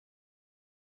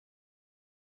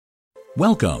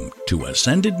Welcome to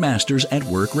Ascended Masters at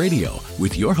Work Radio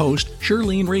with your host,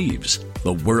 Shirlene Reeves,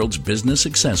 the world's business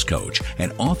success coach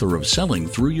and author of Selling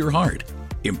Through Your Heart,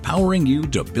 empowering you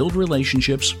to build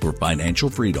relationships for financial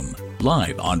freedom.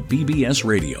 Live on BBS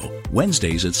Radio,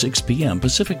 Wednesdays at 6 p.m.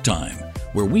 Pacific Time,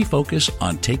 where we focus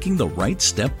on taking the right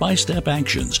step-by-step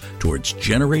actions towards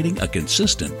generating a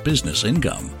consistent business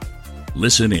income.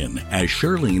 Listen in as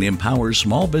Shirlene empowers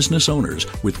small business owners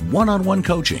with one-on-one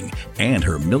coaching and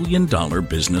her $1 million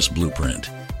business blueprint.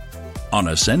 On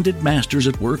Ascended Masters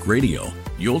at Work Radio,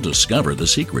 you'll discover the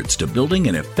secrets to building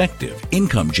an effective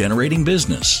income-generating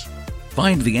business.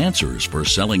 Find the answers for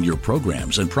selling your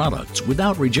programs and products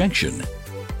without rejection.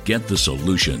 Get the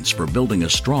solutions for building a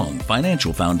strong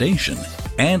financial foundation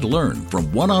and learn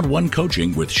from one-on-one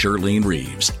coaching with Shirlene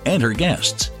Reeves and her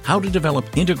guests how to develop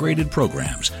integrated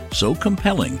programs so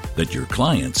compelling that your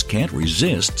clients can't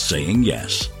resist saying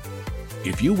yes.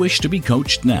 If you wish to be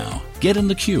coached now, get in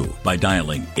the queue by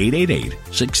dialing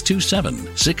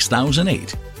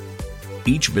 888-627-6008.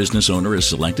 Each business owner is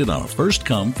selected on a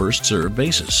first-come, first-served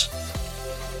basis.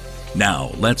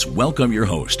 Now, let's welcome your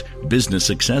host, business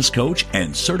success coach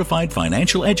and certified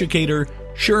financial educator,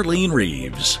 Shirlene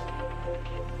Reeves.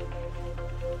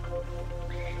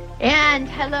 And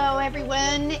hello,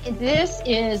 everyone. This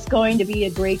is going to be a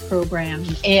great program,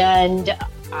 and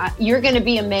you're going to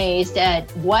be amazed at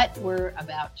what we're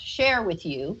about to share with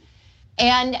you.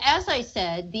 And as I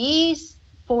said, these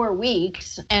 4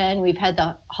 weeks, and we've had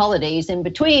the holidays in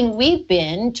between, we've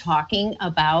been talking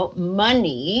about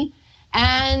money.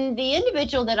 And the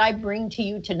individual that I bring to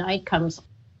you tonight comes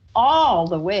all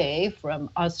the way from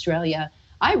Australia.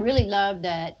 I really love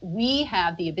that we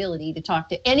have the ability to talk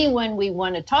to anyone we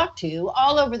want to talk to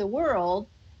all over the world,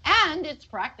 and it's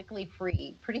practically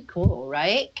free. Pretty cool,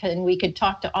 right? And we could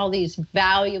talk to all these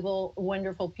valuable,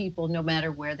 wonderful people no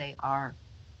matter where they are.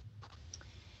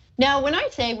 Now, when I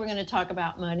say we're going to talk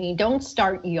about money, don't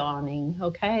start yawning,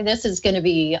 okay? This is going to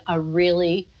be a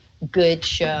really good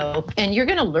show, and you're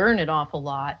going to learn an awful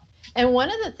lot. And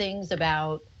one of the things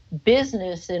about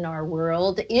business in our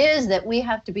world is that we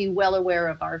have to be well aware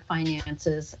of our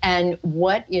finances and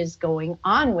what is going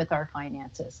on with our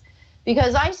finances.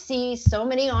 Because I see so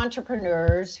many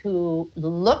entrepreneurs who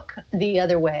look the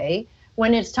other way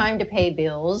when it's time to pay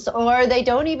bills, or they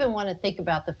don't even want to think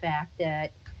about the fact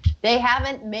that they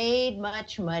haven't made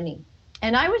much money.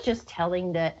 And I was just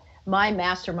telling my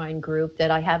mastermind group that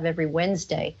I have every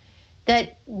Wednesday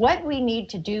that what we need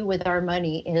to do with our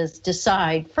money is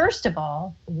decide, first of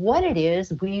all, what it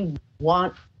is we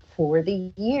want for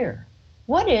the year.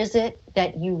 What is it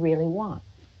that you really want?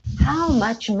 How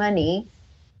much money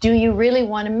do you really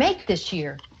want to make this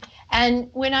year? And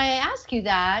when I ask you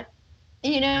that,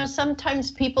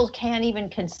 sometimes people can't even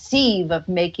conceive of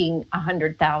making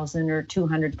 $100,000 or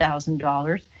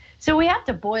 $200,000. So we have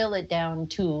to boil it down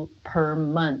to per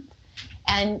month.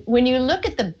 And when you look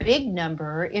at the big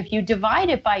number, if you divide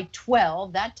it by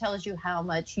 12, that tells you how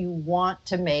much you want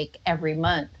to make every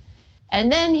month.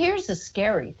 And then here's the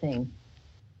scary thing.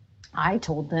 I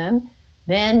told them,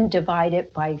 then divide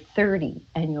it by 30,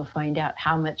 and you'll find out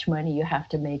how much money you have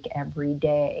to make every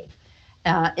day.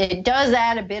 It does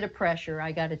add a bit of pressure,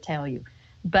 I got to tell you.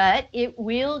 But it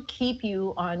will keep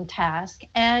you on task,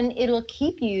 and it'll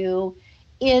keep you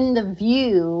in the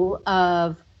view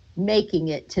of making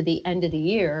it to the end of the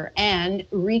year and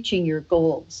reaching your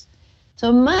goals. So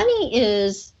money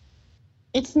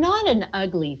it's not an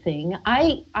ugly thing.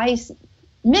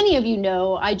 Many of you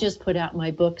know, I just put out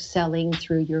my book, Selling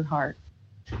Through Your Heart.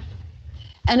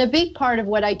 And a big part of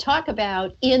what I talk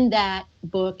about in that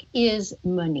book is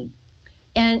money.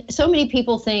 And so many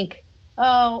people think,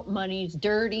 oh, money's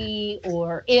dirty,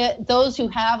 or those who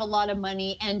have a lot of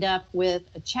money end up with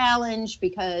a challenge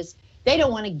because they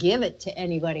don't want to give it to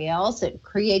anybody else. It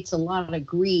creates a lot of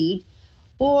greed.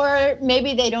 Or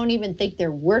maybe they don't even think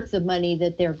they're worth the money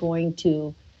that they're going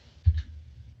to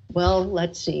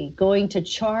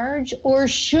charge or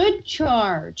should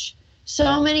charge.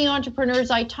 So many entrepreneurs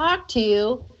I talk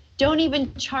to don't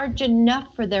even charge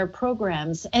enough for their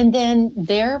programs. And then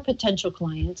their potential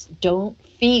clients don't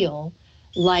feel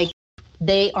like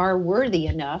they are worthy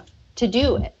enough to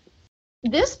do it.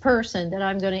 This person that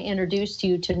I'm going to introduce to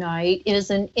you tonight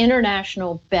is an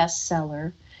international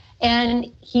bestseller,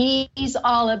 and he's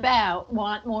all about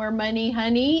want more money,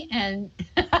 honey. And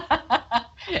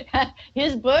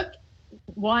his book,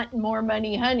 Want More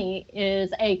Money, Honey,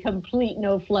 is a complete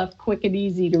no fluff, quick and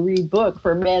easy to read book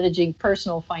for managing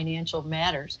personal financial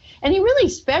matters. And he really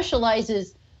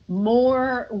specializes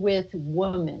more with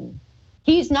women.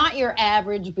 He's not your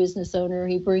average business owner.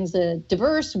 He brings a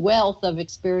diverse wealth of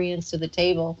experience to the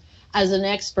table. as an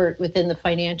expert within the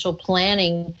financial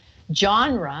planning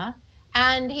genre.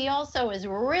 And he also is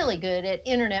really good at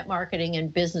internet marketing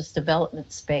and business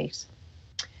development space.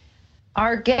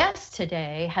 Our guest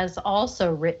today has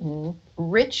also written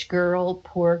Rich Girl,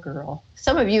 Poor Girl.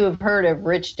 Some of you have heard of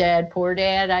Rich Dad, Poor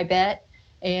Dad, I bet.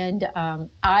 And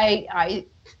I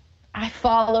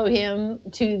follow him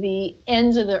to the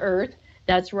ends of the earth.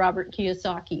 That's Robert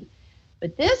Kiyosaki.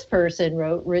 But this person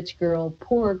wrote Rich Girl,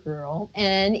 Poor Girl,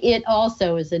 and it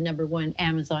also is a #1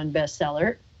 Amazon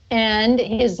bestseller. And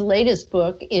his latest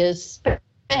book is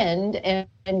Spend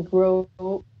and Grow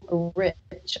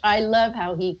Rich. I love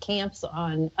how he camps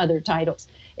on other titles.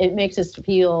 It makes us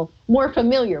feel more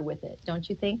familiar with it, don't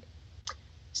you think?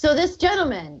 So this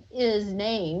gentleman is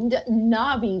named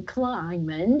Nobby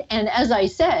Kleinman, and as I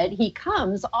said, he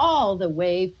comes all the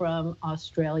way from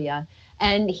Australia,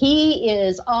 and he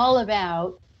is all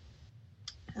about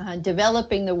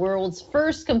developing the world's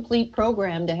first complete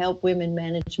program to help women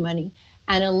manage money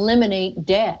and eliminate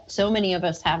debt. So many of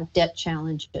us have debt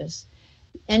challenges.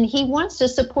 And he wants to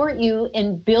support you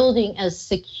in building a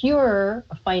secure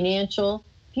financial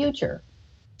future.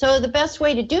 So the best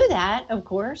way to do that, of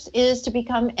course, is to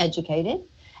become educated.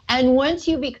 And once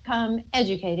you become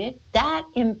educated, that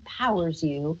empowers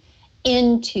you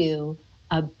into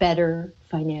a better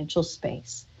financial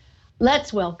space.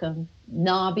 Let's welcome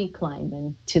Nobby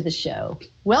Kleinman to the show.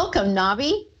 Welcome,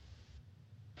 Nobby.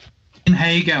 And how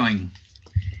are you going?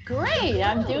 Great.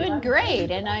 I'm doing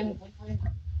great. And I'm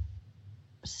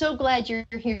so glad you're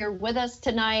here with us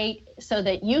tonight so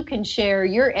that you can share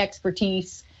your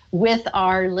expertise with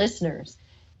our listeners.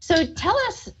 So tell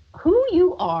us who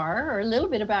you are, or a little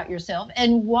bit about yourself,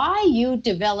 and why you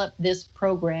developed this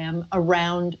program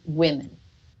around women.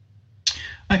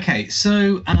 Okay,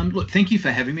 so look, thank you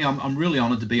for having me. I'm really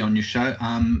honoured to be on your show.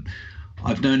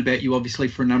 I've known about you obviously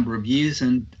for a number of years,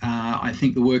 and I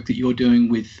think the work that you're doing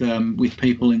with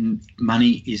people in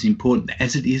money is important,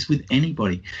 as it is with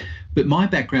anybody. But my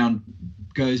background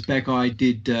goes back. I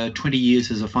did 20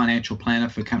 years as a financial planner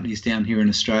for companies down here in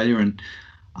Australia, and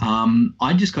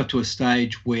I just got to a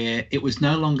stage where it was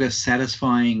no longer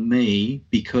satisfying me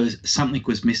because something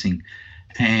was missing.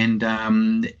 And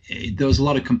there was a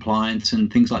lot of compliance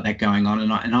and things like that going on,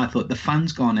 and I thought the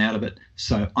fun's gone out of it,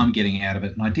 so I'm getting out of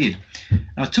it, and I did.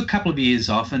 I took a couple of years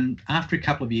off, and after a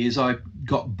couple of years I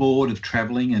got bored of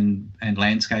travelling and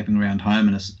landscaping around home,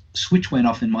 and a switch went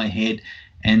off in my head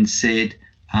and said,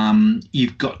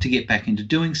 you've got to get back into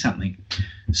doing something.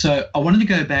 So I wanted to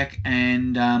go back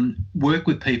and work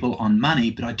with people on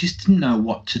money, but I just didn't know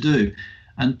what to do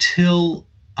until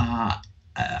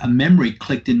a memory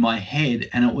clicked in my head,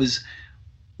 and it was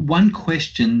one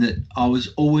question that I was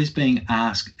always being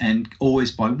asked, and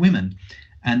always by women,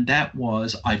 and that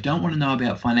was, I don't want to know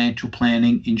about financial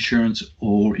planning, insurance,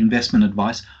 or investment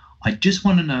advice. I just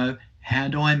want to know, how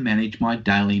do I manage my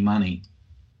daily money?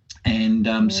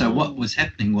 And so what was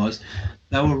happening was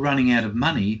they were running out of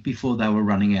money before they were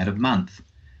running out of month.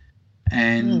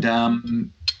 And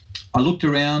I looked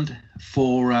around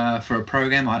for a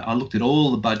program. I looked at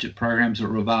all the budget programs that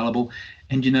were available,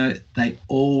 and they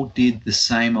all did the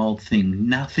same old thing.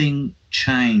 Nothing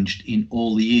changed in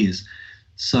all the years.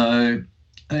 So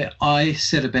I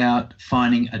set about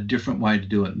finding a different way to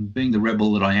do it. And being the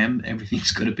rebel that I am,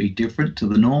 everything's got to be different to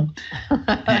the norm.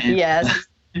 And, yes.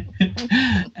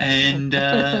 And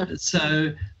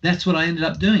so that's what I ended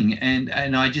up doing.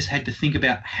 And I just had to think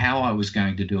about how I was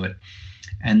going to do it.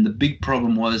 And the big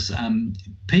problem was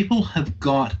people have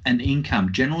got an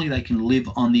income. Generally, they can live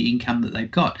on the income that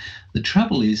they've got. The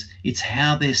trouble is, it's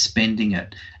how they're spending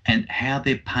it and how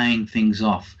they're paying things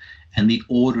off and the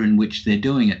order in which they're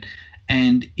doing it.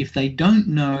 And if they don't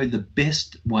know the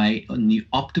best way and the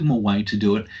optimal way to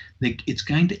do it, it's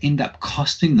going to end up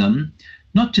costing them,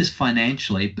 not just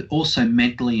financially, but also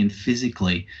mentally and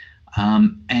physically,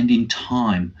 and in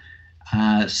time.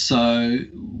 So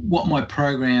what my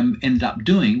program ended up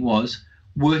doing was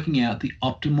working out the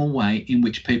optimal way in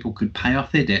which people could pay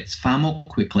off their debts far more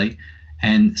quickly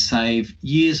and save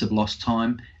years of lost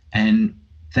time and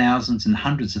thousands and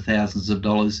hundreds of thousands of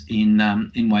dollars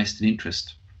in wasted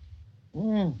interest.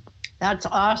 That's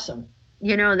awesome.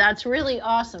 That's really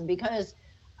awesome, because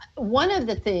one of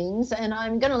the things, and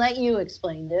I'm going to let you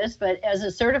explain this, but as a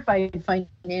certified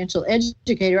financial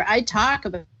educator, I talk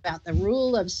about the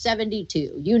rule of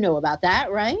 72. You know about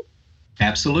that, right?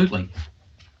 Absolutely.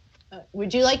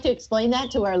 Would you like to explain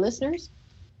that to our listeners?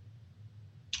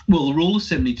 Well, the rule of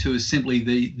 72 is simply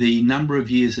the number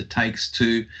of years it takes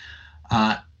to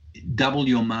double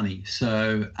your money.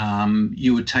 So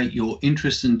you would take your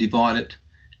interest and divide it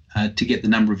to get the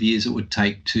number of years it would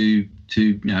take to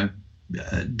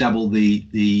double the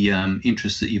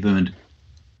interest that you've earned.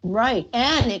 Right.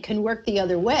 And it can work the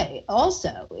other way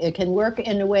also. It can work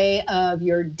in the way of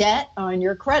your debt on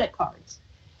your credit cards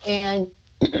and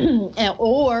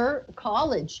or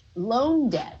college loan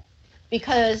debt.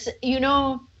 Because,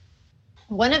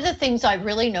 one of the things I've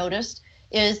really noticed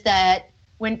is that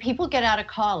when people get out of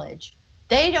college,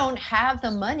 they don't have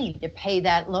the money to pay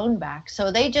that loan back.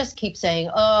 So they just keep saying,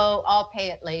 oh, I'll pay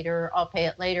it later. I'll pay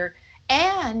it later.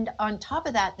 And on top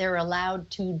of that, they're allowed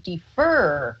to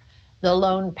defer the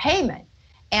loan payment.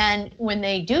 And when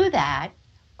they do that,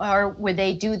 or when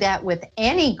they do that with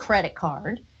any credit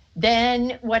card,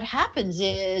 then what happens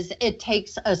is it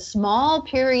takes a small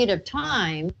period of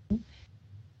time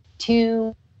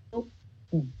to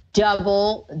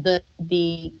double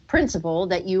the principal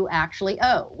that you actually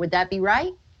owe. Would that be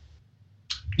right?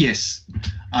 Yes.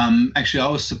 Actually, I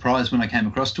was surprised when I came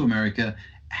across to America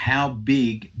how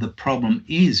big the problem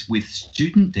is with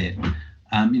student debt.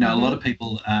 A lot of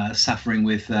people are suffering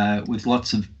with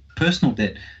lots of personal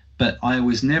debt, but I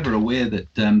was never aware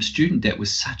that student debt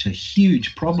was such a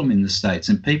huge problem in the States,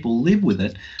 and people live with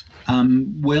it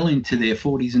well into their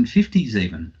 40s and 50s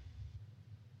even.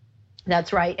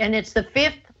 That's right. And it's the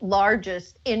fifth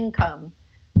largest income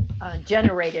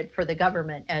generated for the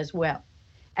government as well.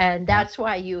 And that's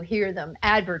why you hear them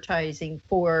advertising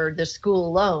for the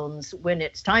school loans when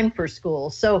it's time for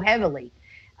school so heavily.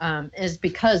 Is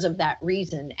because of that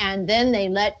reason. And then they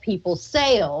let people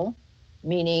sail,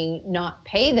 meaning not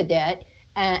pay the debt,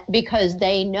 because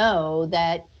they know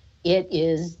that it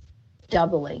is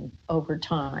doubling over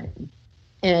time.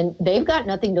 And they've got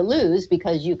nothing to lose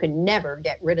because you can never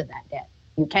get rid of that debt.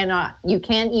 You cannot. You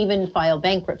can't even file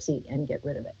bankruptcy and get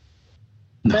rid of it.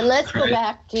 But let's go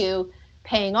back to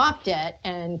paying off debt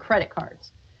and credit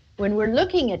cards. When we're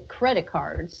looking at credit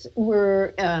cards,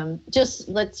 we're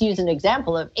let's use an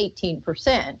example of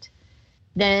 18%.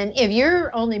 Then if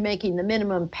you're only making the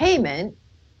minimum payment,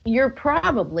 you're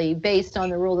probably, based on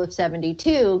the rule of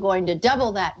 72, going to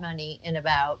double that money in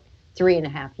about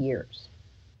 3.5 years.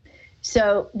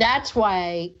 So that's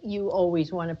why you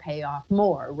always want to pay off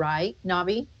more, right,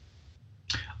 Nabi?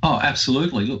 Oh,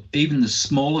 absolutely. Look, even the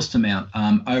smallest amount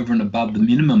over and above the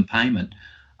minimum payment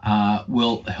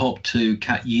will help to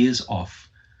cut years off.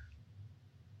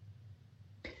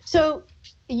 So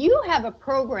you have a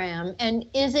program, and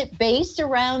is it based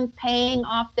around paying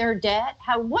off their debt?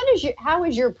 How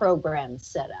is your program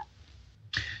set up?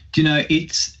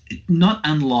 It's not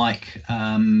unlike,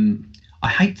 I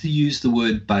hate to use the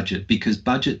word budget because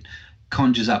budget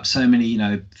conjures up so many,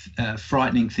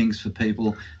 frightening things for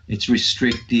people. It's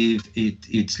restrictive,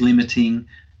 it's limiting,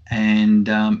 and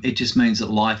it just means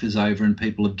that life is over and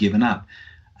people have given up.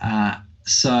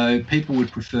 So people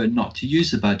would prefer not to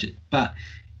use the budget. But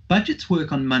budgets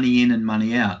work on money in and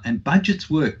money out, and budgets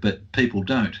work, but people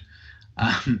don't.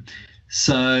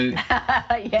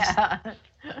 Yeah.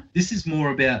 This is more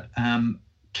about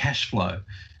cash flow.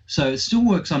 So it still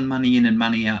works on money in and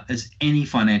money out as any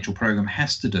financial program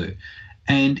has to do.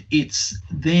 And it's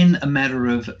then a matter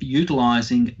of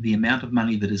utilising the amount of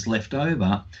money that is left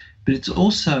over, but it's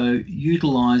also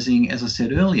utilising, as I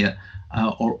said earlier,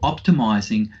 or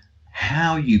optimising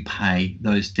how you pay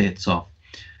those debts off.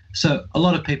 So a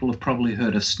lot of people have probably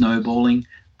heard of snowballing,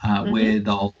 where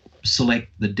they'll select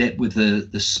the debt with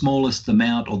the smallest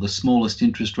amount or the smallest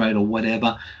interest rate or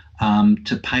whatever,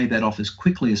 to pay that off as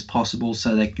quickly as possible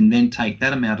so they can then take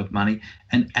that amount of money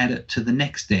and add it to the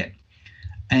next debt.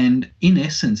 And in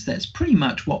essence, that's pretty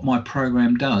much what my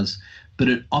program does, but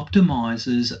it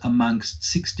optimizes amongst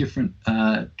 6 different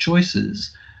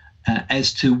choices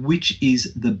as to which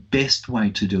is the best way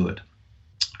to do it.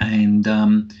 And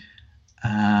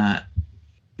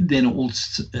then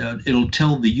it'll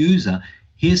tell the user,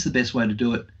 here's the best way to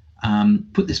do it.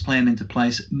 Put this plan into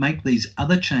place, make these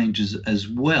other changes as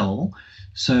well,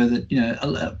 so that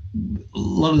a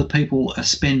lot of the people are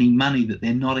spending money that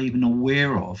they're not even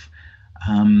aware of.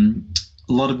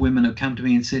 A lot of women have come to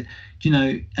me and said,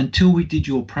 until we did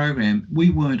your program,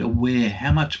 we weren't aware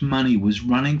how much money was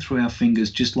running through our fingers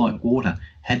just like water.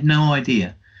 Had no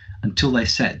idea until they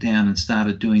sat down and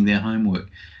started doing their homework.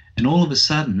 And all of a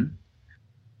sudden,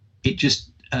 it just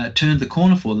turned the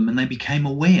corner for them and they became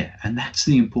aware. And that's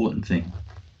the important thing.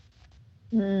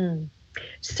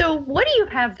 So what do you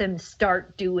have them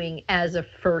start doing as a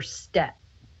first step?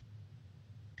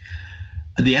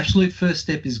 The absolute first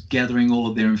step is gathering all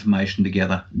of their information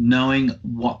together, knowing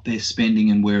what they're spending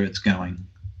and where it's going.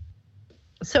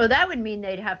 So that would mean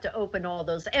they'd have to open all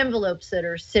those envelopes that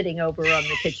are sitting over on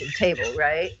the kitchen table,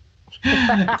 right?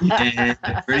 Yeah,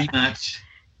 pretty much.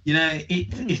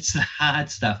 It's the hard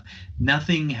stuff.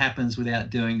 Nothing happens without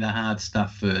doing the hard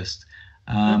stuff first.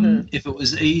 If it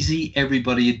was easy,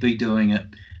 everybody would be doing it.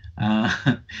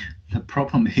 The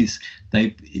problem is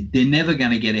they're never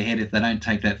going to get ahead if they don't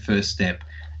take that first step.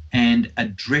 And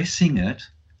addressing it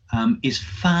is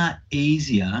far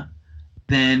easier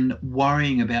than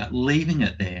worrying about leaving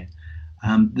it there.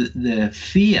 The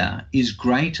fear is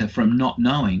greater from not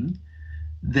knowing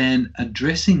than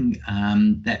addressing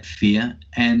that fear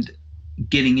and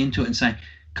getting into it and saying,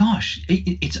 gosh,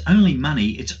 it's only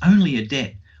money, it's only a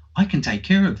debt. I can take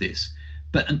care of this.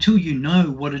 But until you know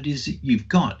what it is that you've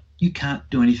got, you can't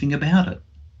do anything about it.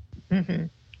 Mm-hmm.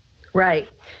 Right.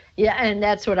 Yeah, and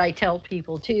that's what I tell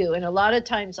people too. And a lot of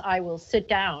times I will sit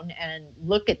down and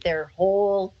look at their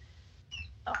whole,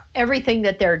 everything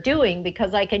that they're doing,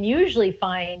 because I can usually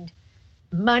find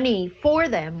money for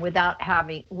them without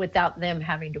them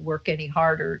having to work any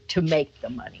harder to make the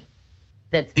money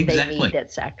that they need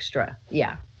that's extra.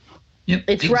 Yeah. Yep,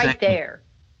 it's right there,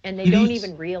 and they don't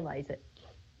even realize it.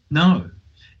 No.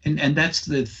 And that's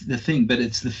the thing, but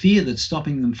it's the fear that's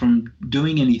stopping them from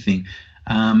doing anything.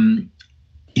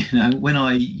 When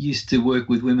I used to work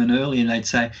with women early, and they'd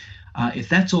say, if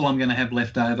that's all I'm going to have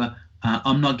left over,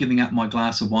 I'm not giving up my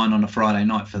glass of wine on a Friday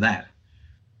night for that.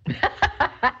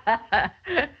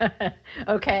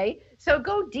 Okay, so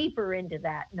go deeper into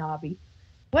that, Nobby.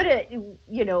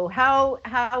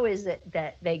 How is it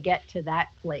that they get to that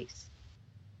place?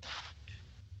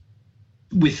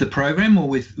 With the program or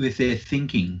with their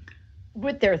thinking?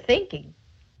 With their thinking.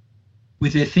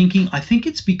 With their thinking, I think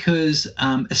it's because,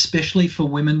 especially for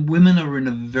women are in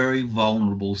a very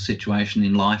vulnerable situation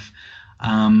in life.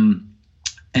 And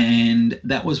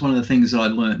that was one of the things that I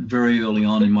learned very early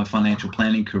on in my financial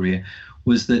planning career,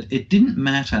 was that it didn't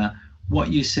matter what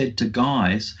you said to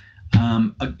guys.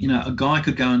 A guy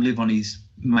could go and live on his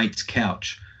mate's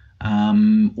couch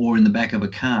or in the back of a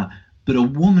car, but a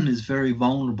woman is very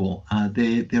vulnerable.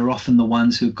 They're often the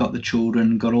ones who've got the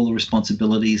children, got all the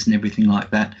responsibilities and everything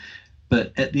like that.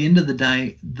 But at the end of the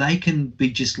day, they can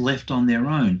be just left on their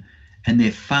own, and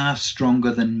they're far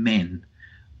stronger than men.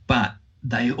 But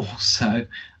they also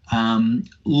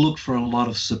look for a lot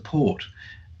of support.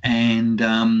 And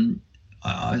I'm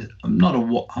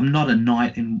not a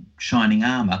knight in shining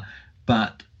armor,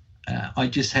 but I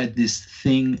just had this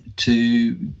thing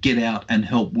to get out and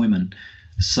help women.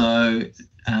 So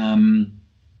again,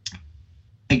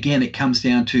 it comes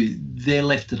down to they're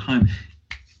left at home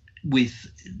with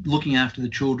looking after the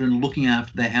children, looking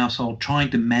after their household,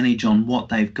 trying to manage on what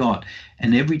they've got.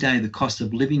 And every day the cost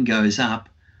of living goes up,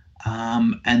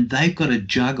 and they've got to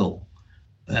juggle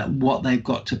what they've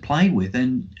got to play with.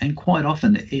 And quite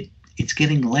often it's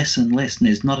getting less and less, and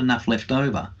there's not enough left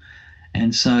over.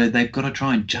 And so they've got to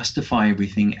try and justify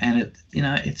everything. And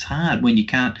it's hard when you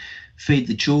can't feed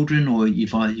the children, or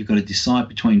you've got to decide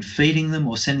between feeding them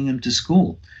or sending them to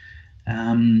school.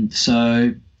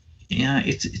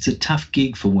 It's a tough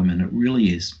gig for women. It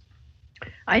really is.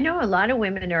 I know a lot of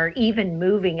women are even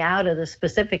moving out of the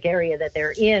specific area that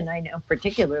they're in. I know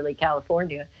particularly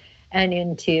California, and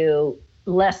into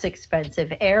less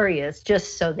expensive areas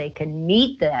just so they can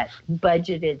meet that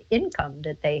budgeted income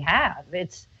that they have.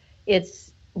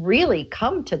 It's really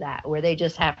come to that where they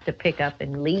just have to pick up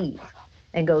and leave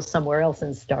and go somewhere else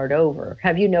and start over.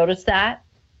 Have you noticed that?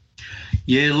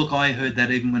 Yeah, look, I heard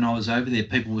that even when I was over there.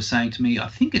 People were saying to me,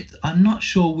 I'm not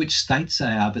sure which states they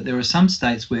are, but there are some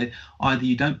states where either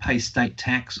you don't pay state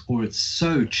tax or it's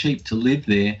so cheap to live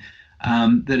there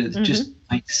that it just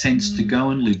makes sense to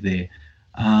go and live there.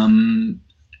 And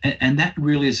that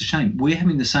really is a shame. We're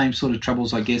having the same sort of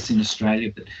troubles, I guess, in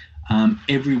Australia, but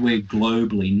everywhere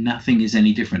globally, nothing is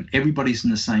any different. Everybody's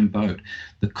in the same boat.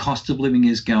 The cost of living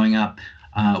is going up.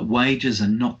 Wages are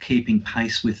not keeping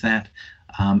pace with that.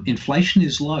 Inflation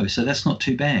is low, so that's not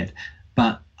too bad.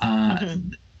 But,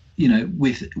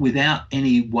 without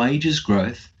any wages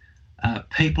growth,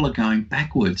 people are going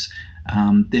backwards.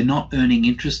 They're not earning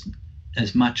interest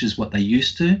as much as what they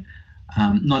used to.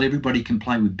 Not everybody can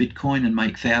play with Bitcoin and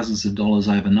make thousands of dollars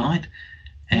overnight.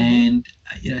 And,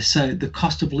 so the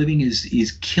cost of living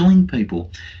is killing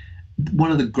people.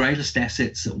 One of the greatest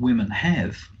assets that women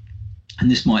have, and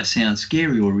this might sound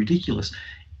scary or ridiculous,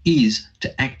 is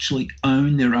to actually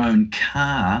own their own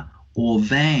car or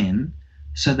van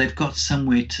so they've got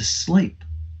somewhere to sleep.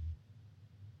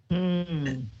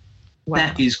 Wow.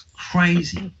 That is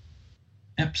crazy.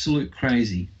 Absolute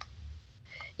crazy.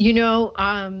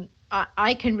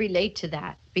 I can relate to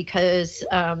that because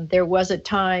there was a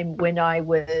time when I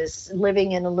was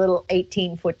living in a little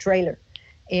 18-foot trailer,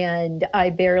 and I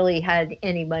barely had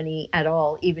any money at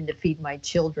all, even to feed my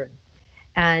children.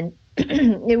 And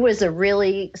it was a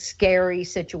really scary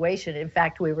situation. In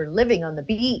fact, we were living on the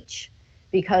beach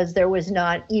because there was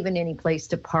not even any place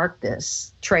to park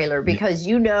this trailer, because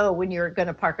when you're going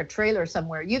to park a trailer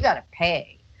somewhere, you got to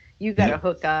pay. You got to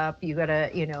hook up, you got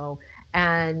to,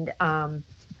 and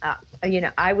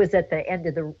I was at the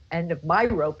end of my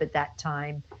rope at that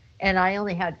time, and I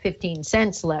only had 15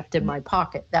 cents left in my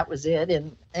pocket. That was it,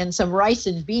 and some rice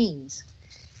and beans.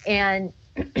 And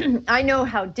I know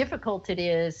how difficult it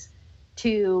is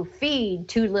to feed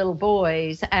 2 little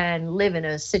boys and live in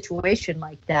a situation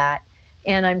like that.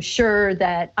 And I'm sure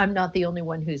that I'm not the only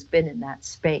one who's been in that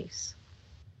space.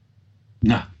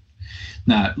 No.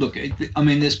 Look, I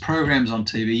mean, there's programs on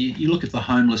TV. You look at the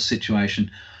homeless situation.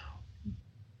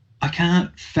 I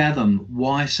can't fathom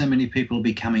why so many people are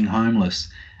becoming homeless.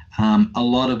 A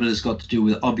lot of it has got to do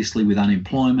with, obviously, with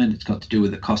unemployment. It's got to do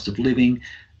with the cost of living.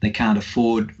 They can't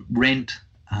afford rent.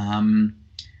 And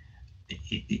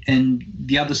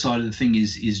the other side of the thing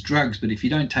is drugs. But if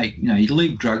you don't take, you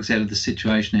leave drugs out of the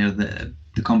situation, out of the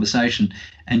conversation,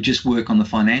 and just work on the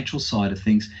financial side of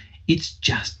things, it's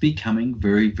just becoming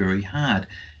very, very hard.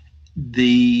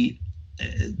 The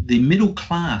middle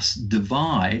class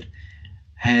divide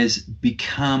has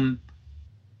become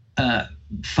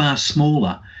far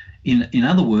smaller. In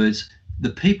other words,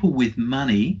 the people with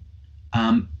money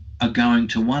are going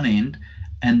to one end,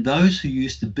 and those who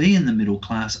used to be in the middle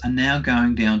class are now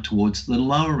going down towards the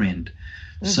lower end.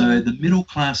 Mm-hmm. So the middle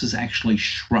class has actually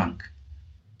shrunk.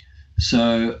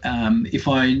 So if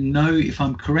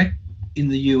I'm correct, in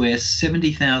the US,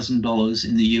 $70,000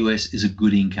 in the US is a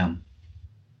good income.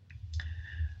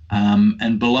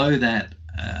 And below that,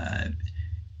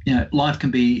 life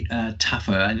can be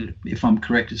tougher. And if I'm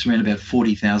correct, it's around about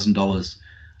 $40,000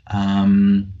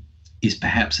 is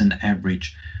perhaps an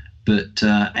average. But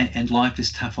and life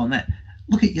is tough on that.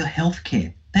 Look at your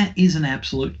healthcare. That is an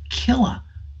absolute killer.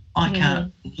 I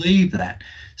can't believe that.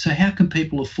 So how can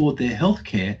people afford their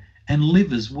healthcare and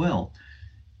live as well?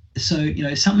 So,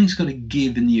 something's got to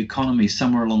give in the economy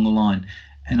somewhere along the line.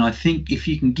 And I think if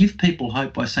you can give people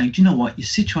hope by saying, do you know what, your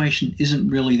situation isn't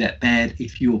really that bad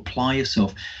if you apply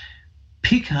yourself.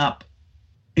 Pick up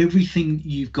everything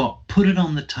you've got, put it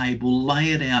on the table,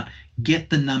 lay it out, get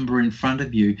the number in front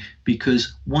of you,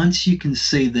 because once you can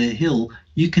see the hill,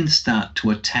 you can start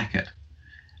to attack it.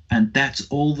 And that's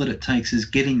all that it takes, is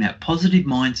getting that positive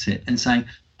mindset and saying,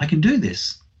 I can do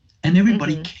this. And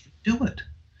everybody can do it.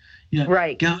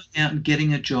 Right. Going out and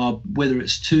getting a job, whether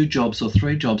it's 2 jobs or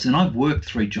 3 jobs, and I've worked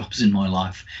 3 jobs in my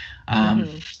life. I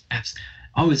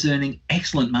was earning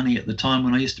excellent money at the time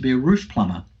when I used to be a roof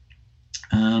plumber.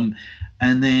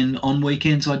 And then on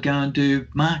weekends I'd go and do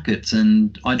markets,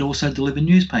 and I'd also deliver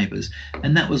newspapers.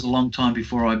 And that was a long time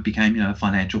before I became, a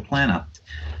financial planner.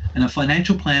 And a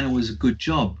financial planner was a good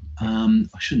job. I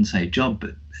shouldn't say job,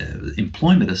 but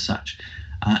employment as such.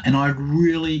 And I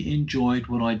really enjoyed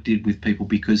what I did with people,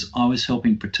 because I was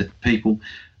helping people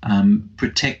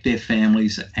protect their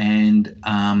families and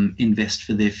invest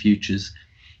for their futures.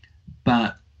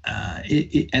 But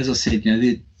as I said,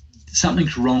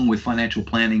 something's wrong with financial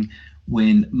planning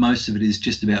when most of it is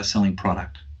just about selling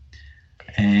product.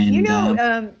 And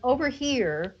over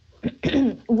here,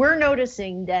 we're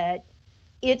noticing that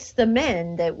it's the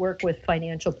men that work with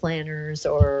financial planners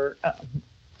or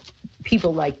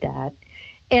people like that.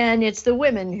 And it's the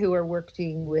women who are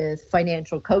working with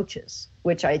financial coaches,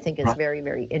 which I think is very,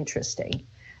 very interesting.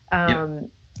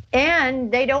 And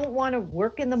they don't want to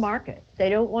work in the market. They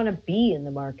don't want to be in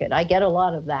the market. I get a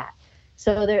lot of that.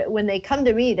 So when they come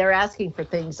to me, they're asking for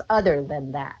things other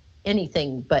than that,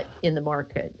 anything but in the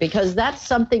market, because that's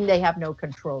something they have no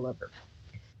control over.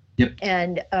 Yep.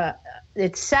 And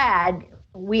it's sad.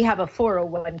 We have a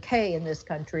 401k in this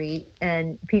country,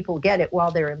 and people get it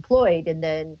while they're employed, and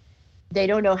then they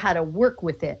don't know how to work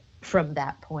with it from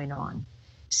that point on.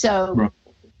 So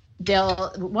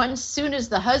once soon as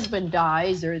the husband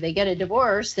dies or they get a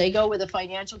divorce, they go with a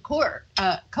financial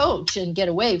coach and get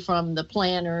away from the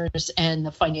planners and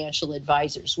the financial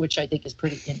advisors, which I think is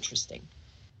pretty interesting.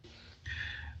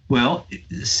 Well,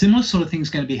 similar sort of thing is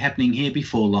going to be happening here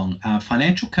before long.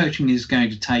 Financial coaching is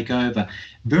going to take over,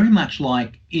 very much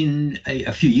like in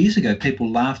a few years ago, people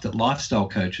laughed at lifestyle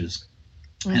coaches.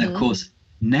 And of course,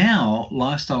 now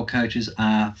lifestyle coaches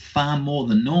are far more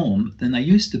the norm than they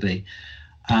used to be.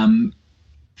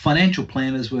 Financial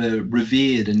planners were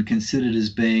revered and considered as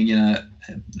being,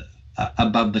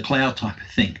 above the cloud type of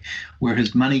thing,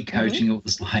 whereas money coaching, it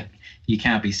was like, you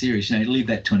can't be serious, leave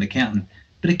that to an accountant.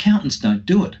 But accountants don't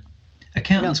do it.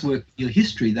 Accountants work with your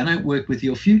history. They don't work with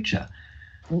your future.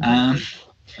 And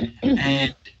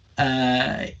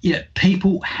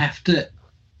people have to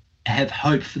have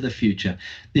hope for the future.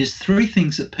 There's three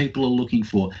things that people are looking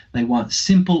for. They want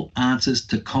simple answers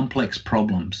to complex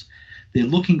problems. They're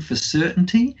looking for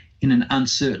certainty in an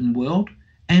uncertain world,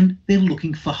 and they're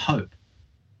looking for hope.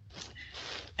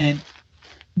 And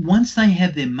once they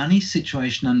have their money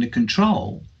situation under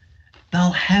control,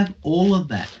 they'll have all of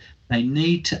that. They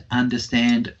need to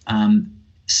understand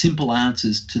simple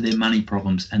answers to their money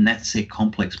problems, and that's their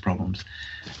complex problems.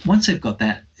 Once they've got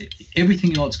that,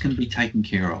 everything else can be taken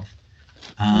care of.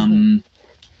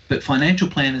 But financial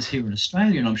planners here in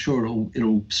Australia, and I'm sure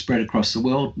it'll spread across the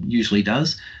world, usually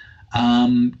does,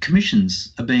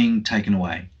 commissions are being taken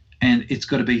away, and it's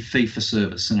got to be fee for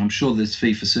service, and I'm sure there's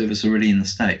fee for service already in the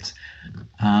States.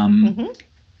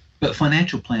 But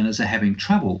financial planners are having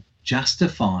trouble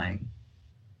justifying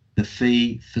the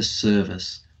fee for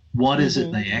service. What is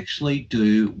it they actually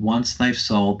do once they've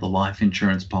sold the life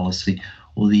insurance policy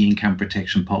or the income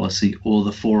protection policy or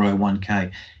the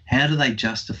 401k? How do they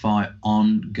justify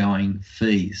ongoing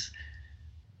fees?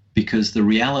 Because the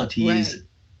reality is,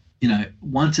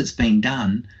 once it's been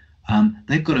done,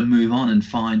 they've got to move on and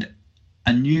find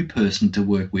a new person to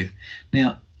work with.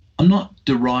 Now, I'm not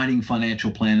deriding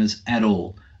financial planners at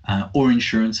all, or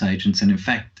insurance agents, and in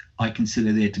fact, I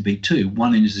consider there to be two.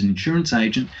 One is an insurance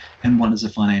agent and one is a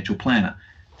financial planner.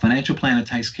 Financial planner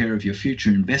takes care of your future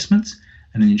investments,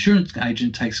 and an insurance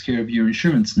agent takes care of your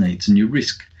insurance needs and your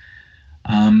risk.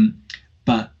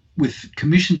 But with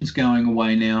commissions going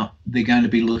away now, they're going to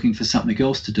be looking for something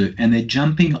else to do, and they're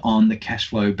jumping on the cash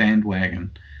flow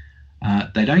bandwagon.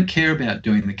 They don't care about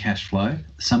doing the cash flow.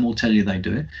 Some will tell you they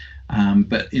do,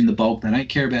 but in the bulk, they don't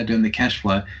care about doing the cash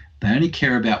flow. They only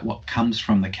care about what comes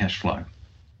from the cash flow.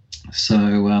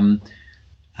 So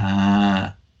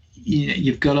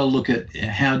you've got to look at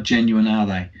how genuine are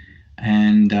they.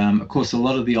 And of course, a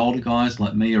lot of the older guys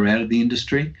like me are out of the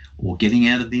industry or getting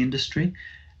out of the industry.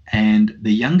 And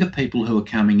the younger people who are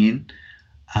coming in,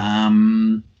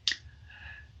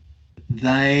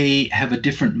 they have a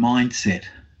different mindset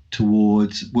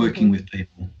towards working with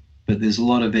people. But there's a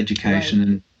lot of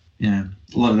education and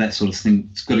a lot of that sort of thing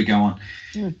that's got to go on.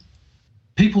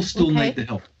 People still need the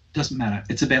help. Doesn't matter.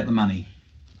 It's about the money.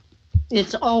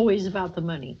 It's always about the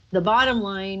money. The bottom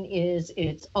line is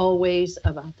it's always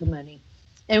about the money.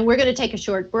 And we're going to take a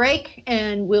short break,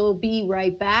 and we'll be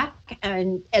right back.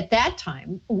 And at that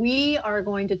time, we are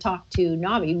going to talk to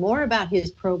Nabi more about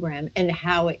his program and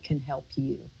how it can help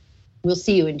you. We'll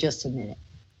see you in just a minute.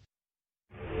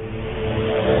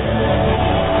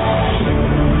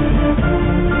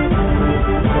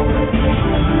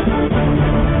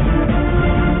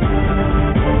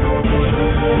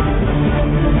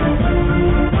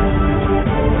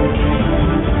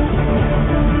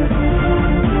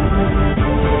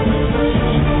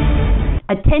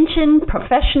 Attention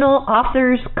professional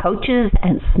authors, coaches,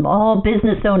 and small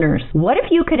business owners. What if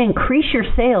you could increase your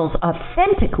sales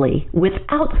authentically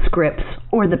without scripts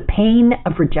or the pain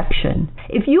of rejection?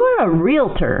 If you are a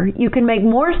realtor, you can make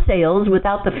more sales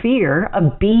without the fear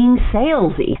of being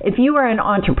salesy. If you are an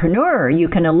entrepreneur, you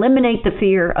can eliminate the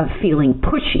fear of feeling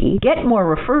pushy, get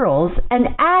more referrals, and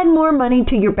add more money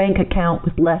to your bank account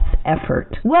with less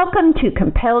effort. Welcome to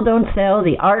Compel Don't Sell,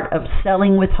 the Art of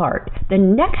Selling with Heart, the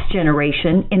next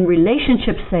generation in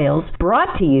relationship sales,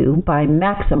 brought to you by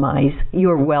Maximize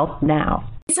Your Wealth Now.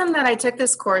 The reason that I took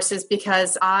this course is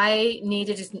because I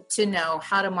needed to know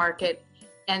how to market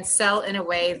and sell in a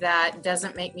way that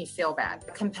doesn't make me feel bad.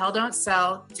 Compel Don't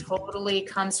Sell totally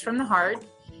comes from the heart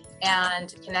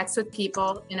and connects with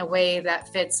people in a way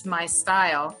that fits my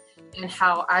style and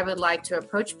how I would like to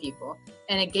approach people.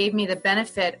 And it gave me the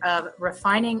benefit of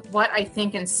refining what I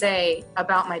think and say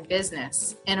about my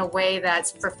business in a way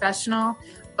that's professional,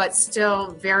 but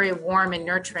still very warm and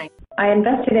nurturing. I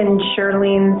invested in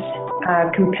Shirlene's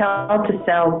Compel to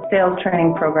Sell sales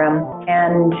training program,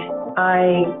 and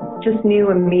I just knew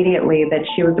immediately that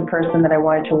she was the person that I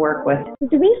wanted to work with.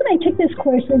 The reason I took this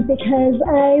course was because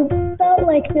I felt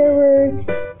like there were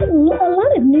a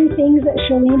lot of new things that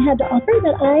Shirlene had to offer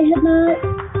that I had not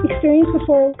experienced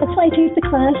before. That's why I took the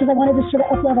class, is I wanted to sort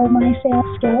of up-level my sales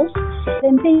skills.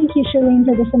 And thank you, Shirlene,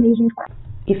 for this amazing class.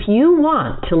 If you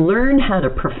want to learn how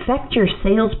to perfect your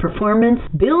sales performance,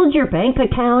 build your bank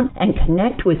account, and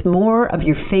connect with more of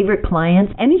your favorite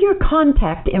clients, enter your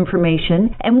contact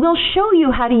information, and we'll show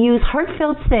you how to use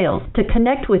heartfelt sales to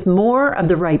connect with more of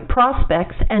the right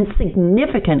prospects and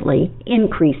significantly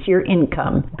increase your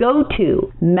income. Go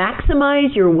to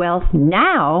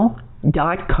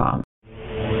MaximizeYourWealthNow.com.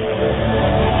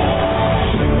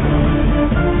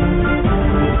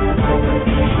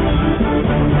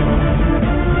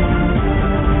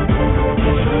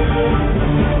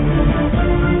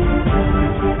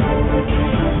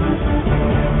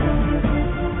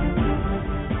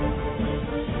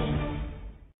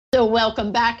 So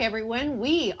welcome back, everyone.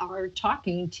 We are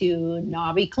talking to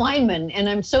Navi Kleinman, and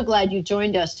I'm so glad you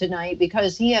joined us tonight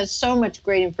because he has so much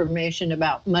great information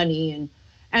about money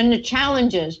and the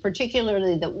challenges,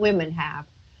 particularly that women have.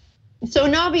 So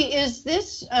Navi, is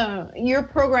this your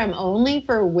program only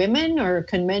for women, or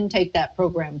can men take that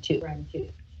program too?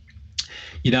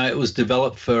 You know, it was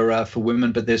developed for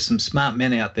women, but there's some smart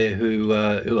men out there who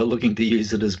are looking to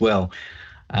use it as well.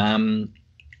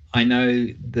 I know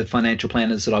the financial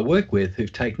planners that I work with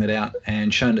who've taken it out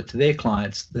and shown it to their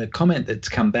clients. The comment that's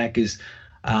come back is,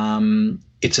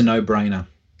 it's a no-brainer.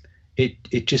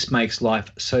 It just makes life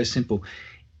so simple.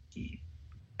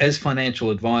 As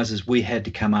financial advisors, we had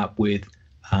to come up with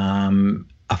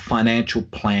a financial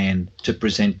plan to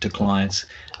present to clients,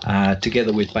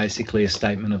 together with basically a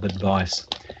statement of advice.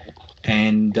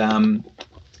 And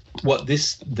what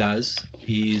this does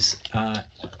is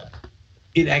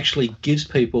it actually gives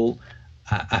people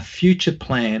a future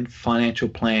plan, financial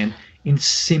plan, in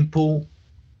simple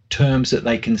terms that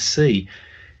they can see.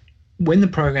 When the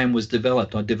program was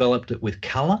developed, I developed it with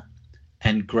colour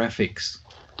and graphics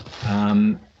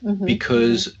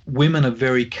because women are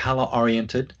very colour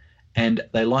oriented and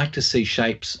they like to see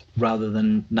shapes rather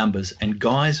than numbers, and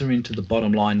guys are into the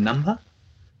bottom line number,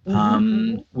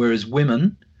 whereas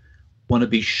women want to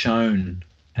be shown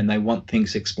and they want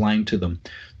things explained to them.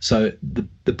 So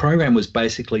the program was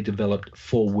basically developed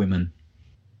for women.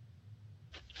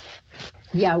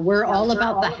 Yeah, we're all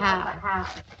about the how.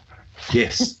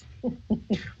 Yes.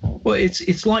 Well,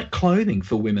 it's like clothing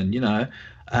for women, you know.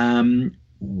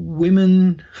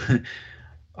 Women,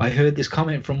 I heard this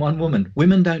comment from one woman,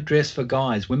 women don't dress for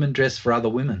guys, women dress for other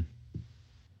women.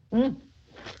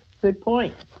 Good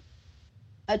point.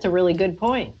 That's a really good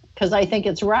point, because I think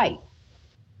it's right.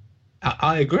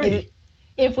 I agree.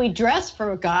 If we dress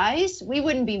for guys, we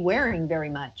wouldn't be wearing very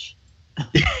much.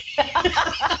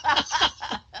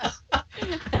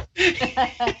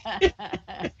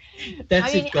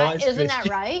 Guys. Isn't that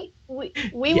right?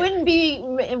 We wouldn't be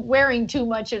wearing too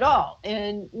much at all,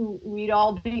 and we'd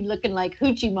all be looking like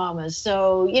hoochie mamas.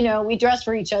 So, you know, we dress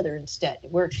for each other instead.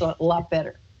 It works a lot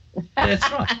better.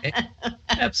 That's right.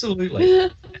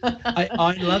 Absolutely.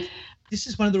 I love. This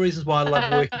is one of the reasons why I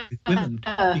love working with women,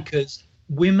 because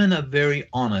women are very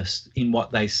honest in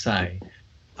what they say.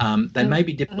 They may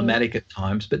be diplomatic at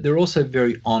times, but they're also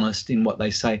very honest in what they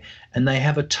say, and they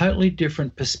have a totally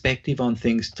different perspective on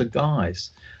things to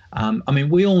guys. I mean,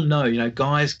 we all know, you know,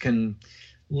 guys can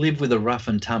live with a rough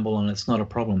and tumble and it's not a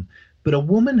problem. But a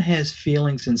woman has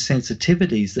feelings and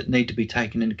sensitivities that need to be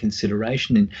taken into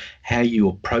consideration in how you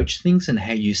approach things and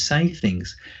how you say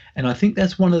things. And I think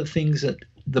that's one of the things that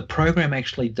the program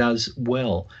actually does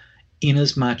well, in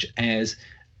as much as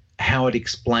how it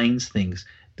explains things.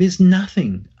 There's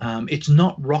nothing, it's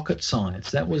not rocket science.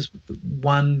 That was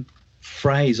one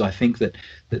phrase I think that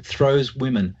throws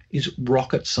women, is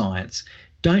rocket science.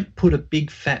 Don't put a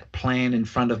big fat plan in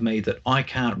front of me that I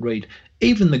can't read.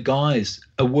 Even the guys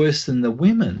are worse than the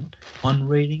women on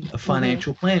reading a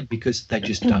financial plan because they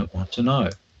just don't want to know.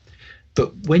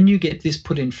 But when you get this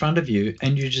put in front of you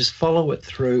and you just follow it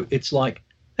through, it's like,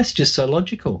 that's just so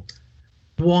logical.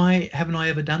 Why haven't I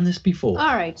ever done this before?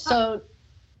 All right, so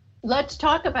let's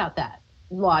talk about that.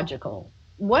 Logical.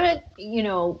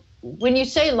 When you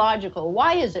say logical,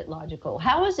 why is it logical?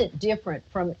 How is it different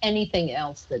from anything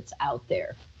else that's out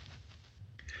there?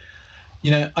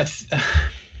 You know,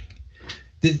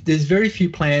 there's very few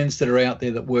plans that are out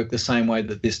there that work the same way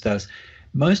that this does.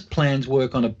 Most plans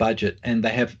work on a budget and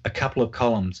they have a couple of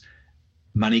columns.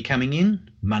 Money coming in,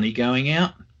 money going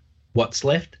out, what's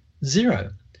left?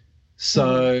 Zero.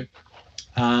 So,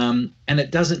 and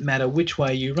it doesn't matter which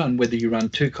way you run, whether you run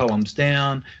two columns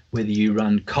down, whether you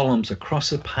run columns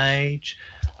across a page,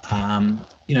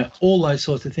 all those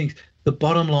sorts of things. The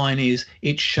bottom line is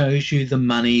it shows you the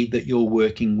money that you're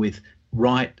working with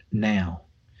right now.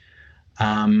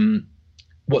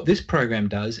 What this program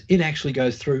does, it actually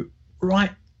goes through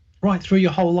right through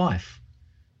your whole life.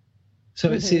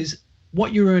 So it says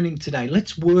what you're earning today.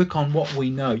 Let's work on what we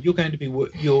know. You're going to be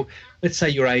let's say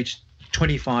you're aged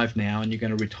 25 now and you're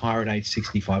going to retire at age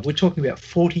 65. We're talking about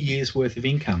 40 years worth of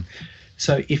income.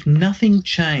 So if nothing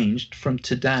changed from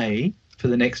today for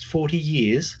the next 40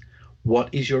 years, what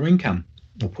is your income?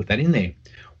 We'll put that in there.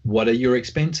 What are your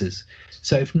expenses?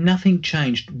 So if nothing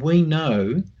changed, we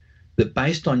know that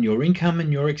based on your income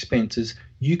and your expenses,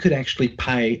 you could actually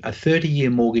pay a 30-year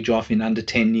mortgage off in under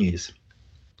 10 years.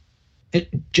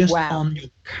 On your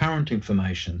current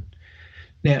information.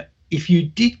 Now, if you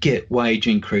did get wage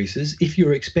increases, if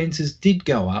your expenses did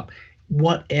go up,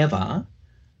 whatever,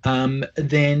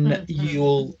 then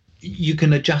you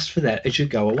can adjust for that as you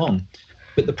go along.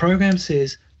 But the program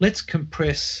says, let's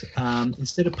compress,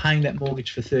 instead of paying that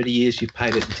mortgage for 30 years, you've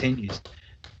paid it in 10 years.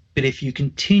 But if you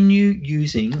continue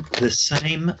using the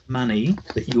same money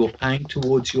that you're paying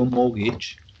towards your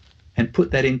mortgage and put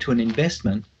that into an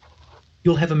investment,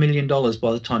 you'll have $1 million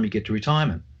by the time you get to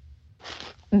retirement.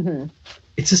 Mm-hmm.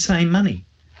 It's the same money.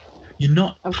 You're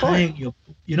not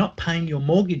paying your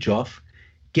mortgage off,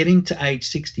 getting to age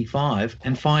 65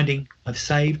 and finding I've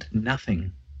saved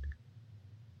nothing.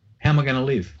 How am I going to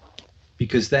live?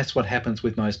 Because that's what happens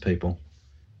with most people.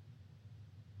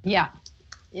 Yeah.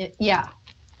 Yeah.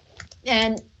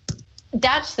 And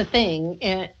that's the thing.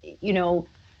 And, you know,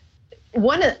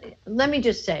 let me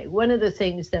just say, one of the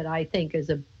things that I think is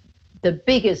the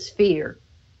biggest fear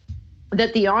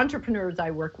that the entrepreneurs I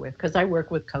work with, because I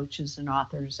work with coaches and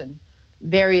authors and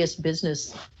various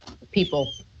business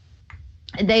people,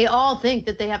 and they all think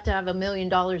that they have to have $1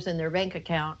 million in their bank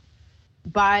account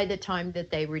by the time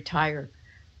that they retire.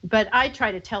 But I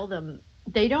try to tell them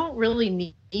they don't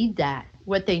really need that.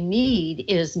 What they need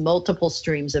is multiple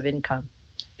streams of income.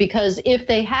 Because if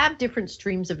they have different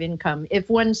streams of income, if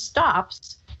one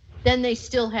stops, then they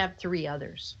still have 3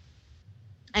 others.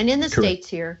 And in the States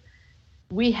here,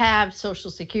 we have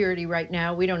Social Security right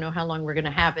now. We don't know how long we're going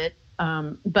to have it,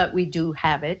 but we do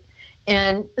have it.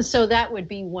 And so that would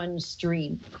be one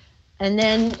stream. And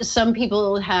then some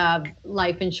people have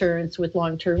life insurance with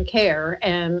long-term care,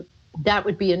 and that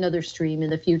would be another stream in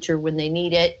the future when they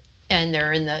need it and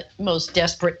they're in the most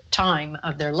desperate time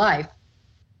of their life.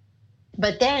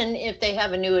 But then if they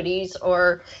have annuities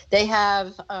or they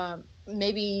have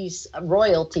maybe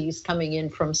royalties coming in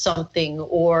from something,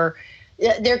 or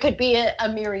there could be a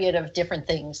myriad of different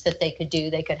things that they could do.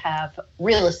 They could have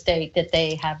real estate that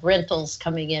they have rentals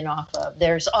coming in off of.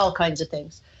 There's all kinds of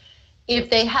things. If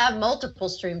they have multiple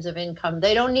streams of income,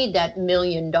 they don't need that $1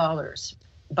 million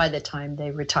by the time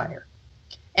they retire.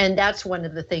 And that's one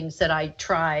of the things that I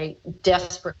try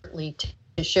desperately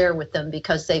to share with them,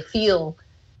 because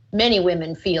many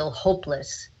women feel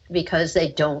hopeless because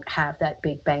they don't have that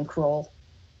big bankroll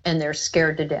and they're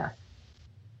scared to death.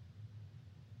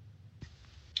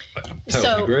 I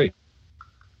totally agree.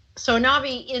 So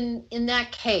Navi, in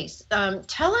that case,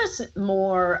 tell us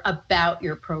more about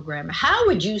your program. How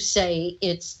would you say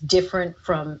it's different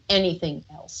from anything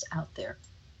else out there?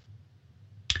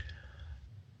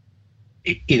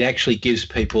 It actually gives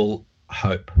people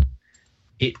hope.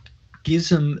 It gives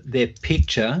them their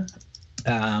picture,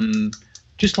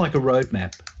 just like a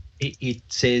roadmap. It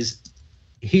says,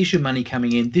 here's your money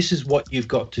coming in. This is what you've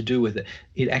got to do with it.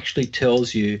 It actually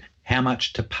tells you how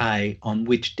much to pay on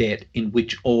which debt in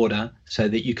which order so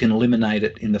that you can eliminate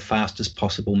it in the fastest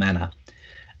possible manner.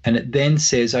 And it then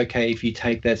says, okay, if you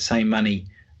take that same money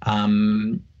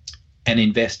and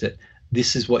invest it,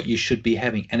 this is what you should be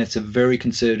having. And it's a very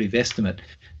conservative estimate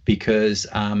because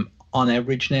on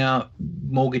average now,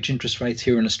 mortgage interest rates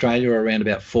here in Australia are around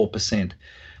about 4%.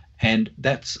 And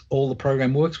that's all the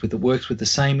program works with. It works with the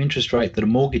same interest rate that a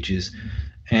mortgage is.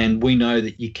 And we know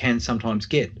that you can sometimes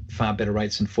get far better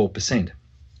rates than 4%.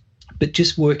 But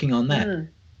just working on that,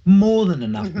 more than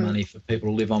enough money for people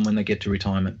to live on when they get to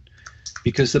retirement,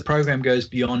 because the program goes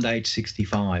beyond age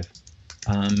 65.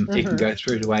 It can go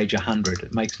through to age 100.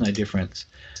 It makes no difference.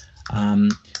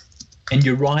 And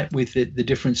you're right with the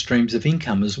different streams of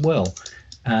income as well.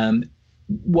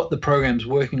 What the program's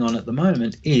working on at the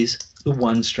moment is the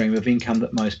one stream of income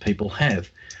that most people have.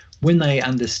 When they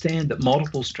understand that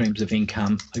multiple streams of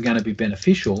income are going to be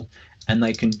beneficial and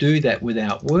they can do that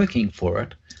without working for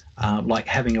it, like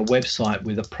having a website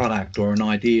with a product or an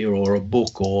idea or a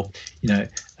book or,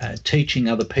 teaching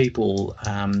other people,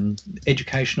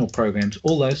 educational programs,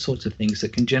 all those sorts of things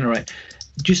that can generate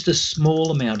just a small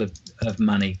amount of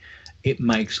money, it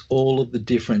makes all of the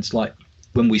difference. Like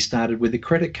when we started with the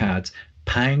credit cards,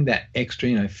 paying that extra,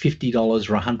 $50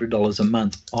 or $100 a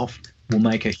month off will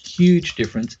make a huge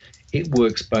difference. It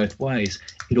works both ways.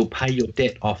 It'll pay your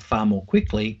debt off far more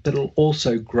quickly, but it'll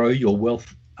also grow your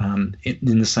wealth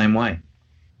in the same way.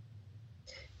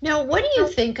 Now, what do you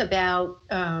think about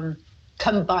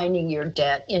combining your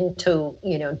debt into,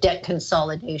 debt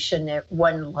consolidation at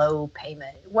one low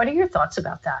payment? What are your thoughts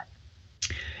about that?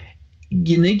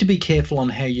 You need to be careful on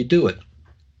how you do it.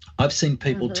 I've seen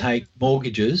people take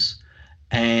mortgages,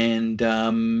 and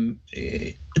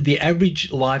the average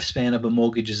lifespan of a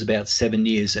mortgage is about 7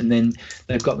 years, and then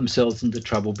they've got themselves into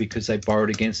trouble because they borrowed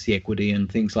against the equity and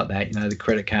things like that. The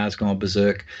credit card's gone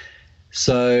berserk.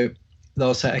 So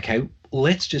they'll say, okay,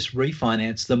 let's just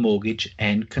refinance the mortgage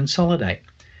and consolidate.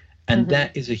 And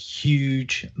that is a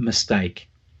huge mistake,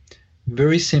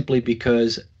 very simply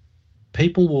because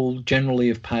people will generally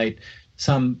have paid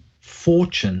some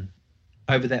fortune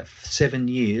over that 7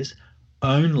 years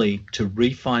only to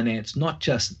refinance not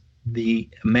just the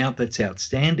amount that's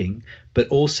outstanding, but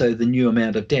also the new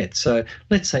amount of debt. So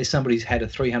let's say somebody's had a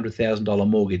 $300,000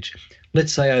 mortgage.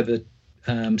 Let's say over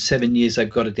 7 years they've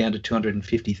got it down to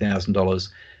 $250,000,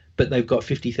 but they've got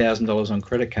 $50,000 on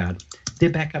credit card. They're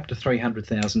back up to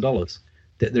 $300,000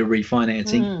 that they're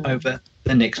refinancing over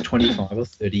the next 25 or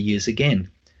 30 years again.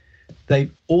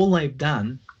 All they've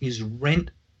done is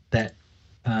rent that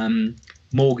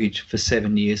mortgage for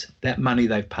 7 years. That money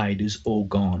they've paid is all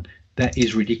gone. That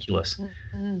is ridiculous.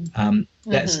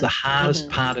 That's the hardest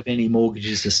part of any mortgage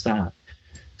is to start.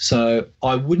 So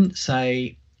I wouldn't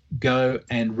say go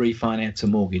and refinance a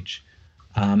mortgage,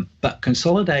 but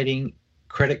consolidating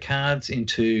credit cards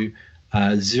into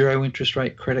zero interest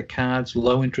rate credit cards,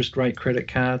 low interest rate credit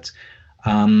cards,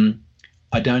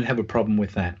 I don't have a problem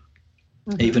with that.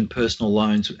 Even personal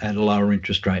loans at a lower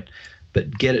interest rate,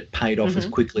 but get it paid off as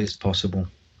quickly as possible.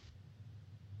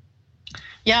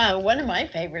 Yeah, one of my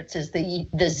favorites is the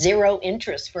zero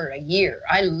interest for a year.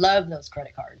 I love those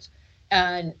credit cards.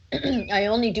 And I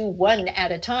only do one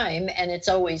at a time, and it's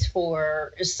always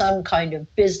for some kind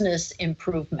of business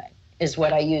improvement is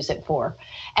what I use it for.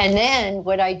 And then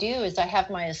what I do is I have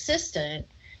my assistant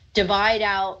divide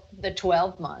out the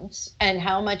 12 months and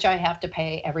how much I have to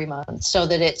pay every month so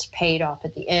that it's paid off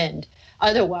at the end.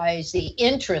 Otherwise, the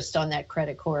interest on that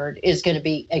credit card is going to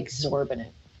be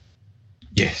exorbitant.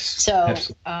 Yes. So,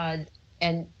 and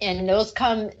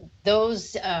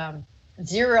those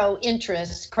zero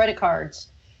interest credit cards,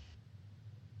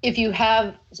 if you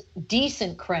have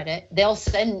decent credit, they'll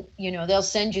send you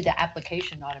the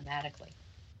application automatically.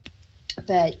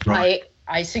 But right.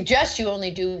 I suggest you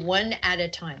only do one at a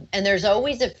time. And there's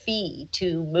always a fee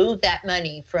to move that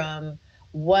money from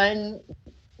one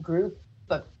group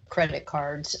of credit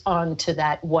cards onto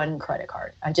that one credit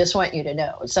card. I just want you to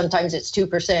know. Sometimes it's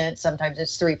 2%, sometimes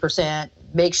it's 3%.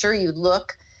 Make sure you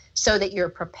look so that you're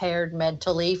prepared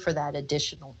mentally for that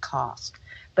additional cost.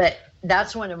 But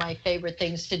that's one of my favorite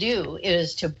things to do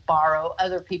is to borrow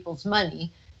other people's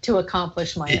money to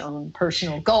accomplish my own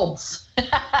personal goals.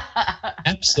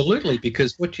 Absolutely,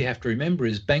 because what you have to remember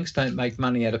is banks don't make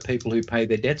money out of people who pay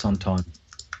their debts on time.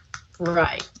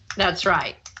 Right. That's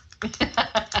right.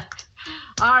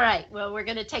 All right. Well, we're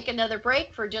going to take another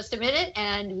break for just a minute,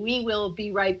 and we will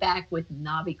be right back with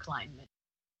Navi Kleinman.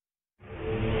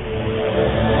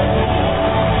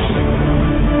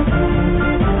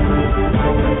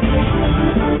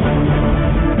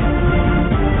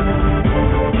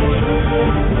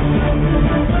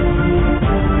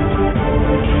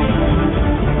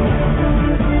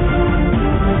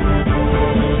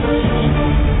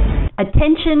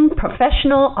 Attention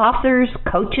professional authors,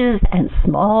 coaches, and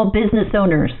small business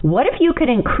owners. What if you could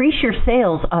increase your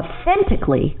sales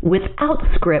authentically without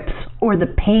scripts or the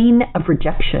pain of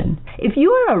rejection? If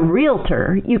you are a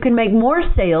realtor, you can make more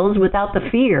sales without the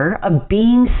fear of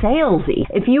being salesy.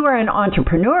 If you are an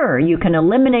entrepreneur, you can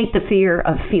eliminate the fear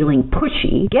of feeling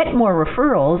pushy, get more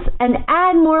referrals, and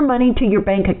add more money to your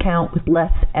bank account with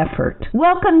less effort.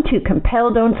 Welcome to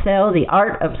Compel Don't Sell, the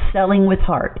Art of Selling with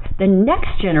Heart, the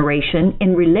next generation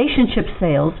in relationship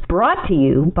sales, brought to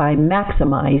you by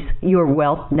Maximize Your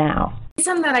Wealth Now. The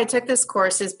reason that I took this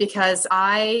course is because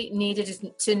I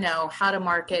needed to know how to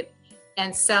market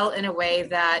and sell in a way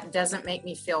that doesn't make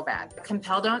me feel bad.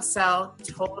 Compel Don't Sell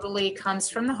totally comes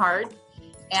from the heart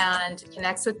and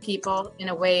connects with people in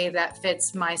a way that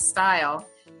fits my style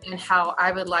and how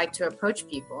I would like to approach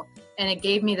people. And it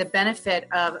gave me the benefit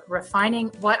of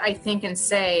refining what I think and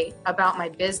say about my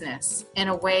business in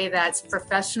a way that's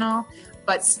professional,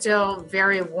 but still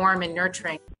very warm and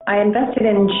nurturing. I invested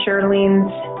in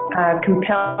Shirlene's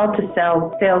Compel to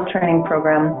Sell sales training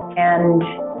program, and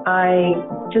I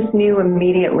just knew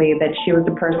immediately that she was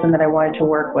the person that I wanted to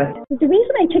work with. The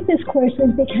reason I took this course was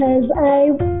because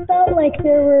I felt like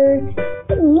there were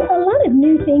a lot of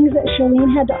new things that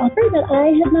Shirlene had to offer that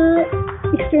I had not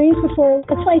experienced before.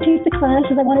 That's why I took the class,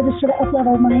 is I wanted to sort of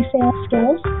up-level my sales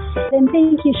skills. And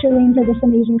thank you, Shirlene, for this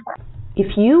amazing class.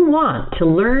 If you want to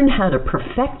learn how to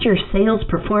perfect your sales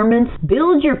performance,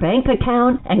 build your bank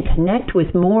account, and connect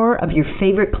with more of your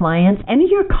favorite clients, enter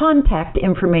your contact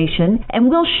information, and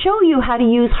we'll show you how to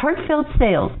use heartfelt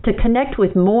sales to connect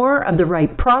with more of the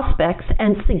right prospects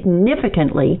and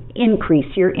significantly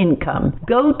increase your income.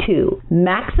 Go to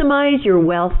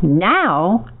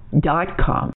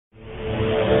MaximizeYourWealthNow.com.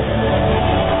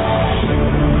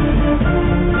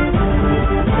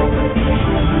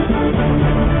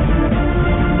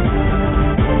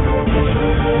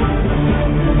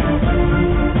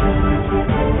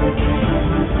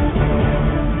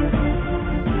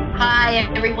 Hi,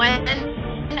 everyone.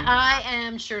 I am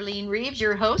am Charlene Reeves,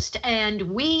 your host, and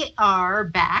we are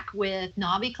back with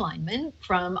Navi Kleinman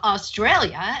from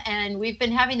Australia, and we've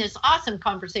been having this awesome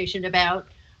conversation about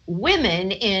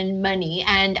women in money.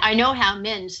 And I know how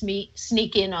men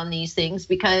sneak in on these things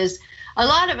because a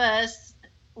lot of us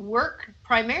work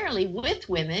primarily with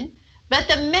women, but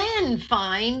the men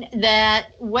find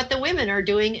that what the women are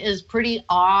doing is pretty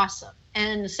awesome.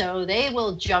 And so they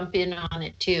will jump in on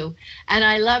it too. And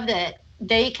I love that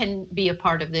they can be a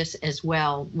part of this as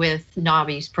well with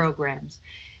Navi's programs.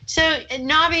 So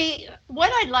Navi,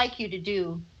 what I'd like you to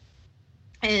do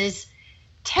is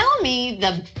tell me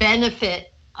the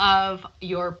benefit of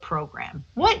your program.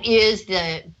 What is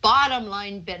the bottom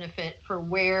line benefit for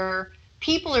where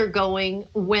people are going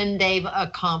when they've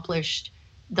accomplished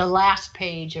the last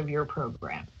page of your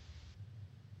program?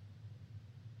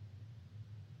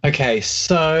 Okay,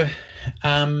 so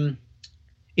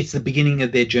it's the beginning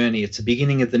of their journey. It's the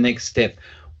beginning of the next step.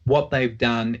 What they've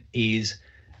done is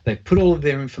they've put all of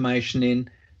their information in.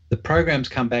 The program's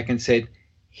come back and said,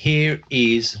 here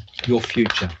is your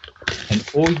future. And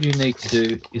all you need to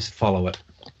do is follow it.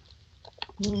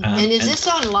 And is this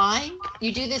online?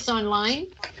 You do this online?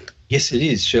 Yes, it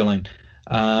is, Charlene.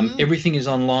 Everything is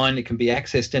online. It can be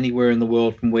accessed anywhere in the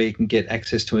world from where you can get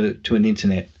access to an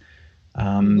internet.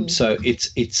 So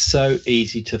it's so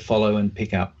easy to follow and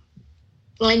pick up.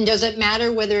 And does it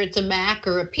matter whether it's a Mac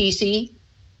or a PC?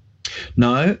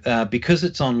 No, because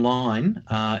it's online,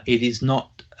 it is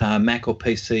not Mac or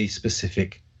PC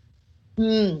specific.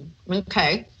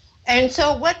 Okay. And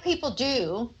so what people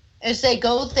do is they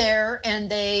go there and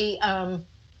they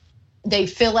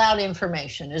fill out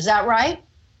information. Is that right?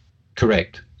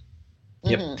 Correct.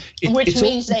 Yep. Which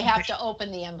means they have to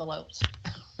open the envelopes.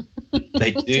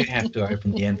 They do have to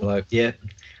open the envelope. Yeah.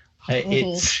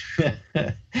 It's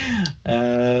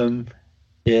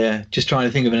just trying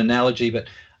to think of an analogy, but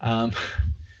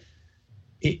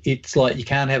it's like you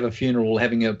can't have a funeral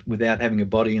without having a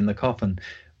body in the coffin.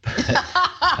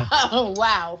 Oh,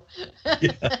 wow.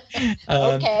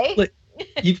 Okay. Look,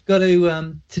 you've got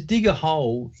to dig a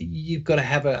hole, you've got to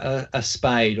have a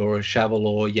spade or a shovel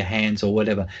or your hands or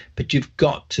whatever, but you've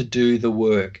got to do the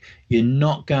work. You're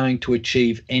not going to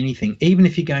achieve anything. Even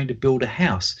if you're going to build a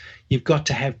house, you've got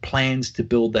to have plans to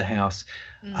build the house.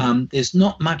 There's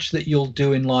not much that you'll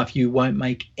do in life. You won't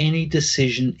make any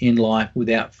decision in life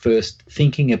without first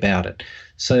thinking about it.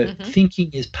 So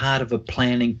thinking is part of a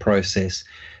planning process.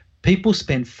 People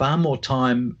spend far more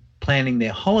time planning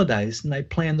their holidays than they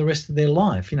plan the rest of their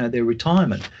life, their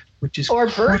retirement, which is or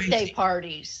crazy. Birthday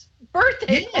parties.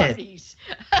 Parties.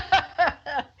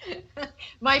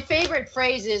 My favorite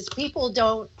phrase is people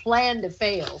don't plan to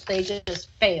fail. They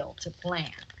just fail to plan.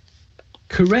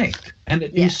 Correct. And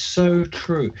it is so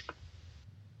true.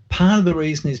 Part of the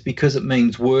reason is because it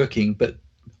means working, but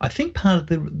I think part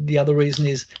of the other reason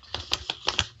is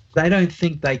they don't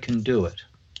think they can do it.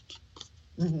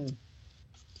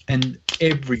 And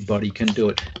everybody can do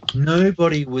it.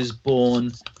 Nobody was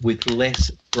born with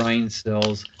less brain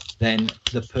cells than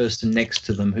the person next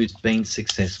to them who's been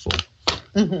successful.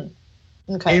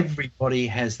 Okay. Everybody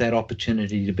has that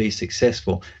opportunity to be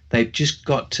successful. They've just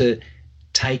got to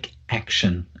take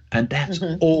action. And that's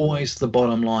always the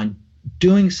bottom line.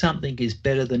 Doing something is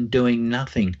better than doing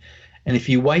nothing. And if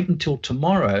you wait until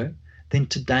tomorrow, then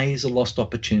today is a lost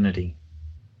opportunity.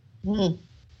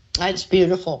 That's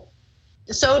beautiful.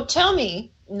 So tell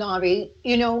me, Navi,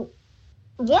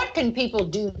 what can people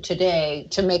do today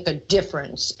to make a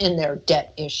difference in their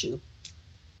debt issue?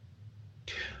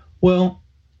 Well,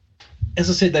 as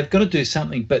I said, they've got to do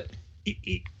something. But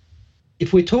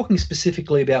if we're talking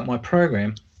specifically about my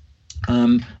program,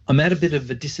 I'm at a bit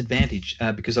of a disadvantage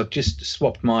because I've just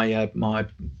swapped my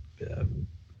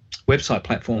website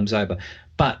platforms over.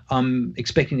 But I'm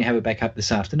expecting to have it back up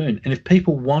this afternoon. And if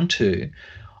people want to,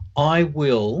 I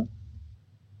will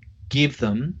give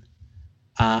them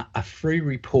a free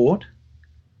report,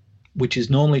 which is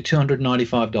normally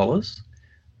 $295,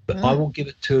 but I will give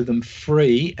it to them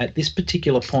free at this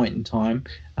particular point in time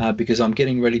because I'm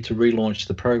getting ready to relaunch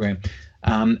the program.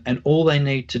 And all they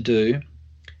need to do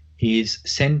is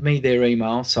send me their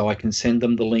email so I can send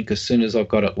them the link as soon as I've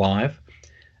got it live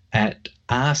at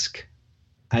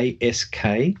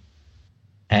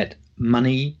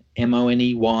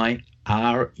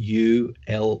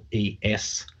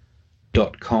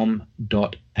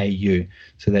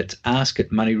So that's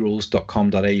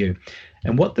ask@moneyrules.com.au.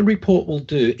 And what the report will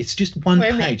do, it's just one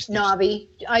page. Wait a minute, Navi,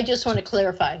 I just want to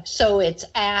clarify. So it's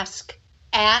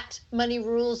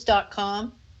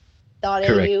ask@moneyrules.com.au?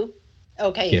 Correct.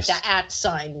 Okay, yes. The @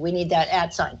 sign. We need that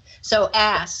 @ sign. So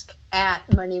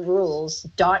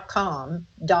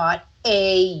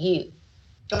ask@moneyrules.com.au.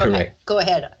 Correct. Go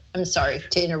ahead. I'm sorry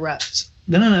to interrupt.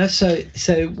 No.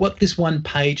 So what this one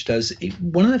page does,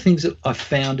 one of the things that I've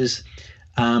found is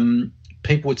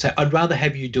people would say, I'd rather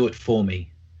have you do it for me.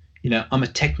 I'm a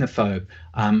technophobe.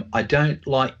 I don't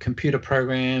like computer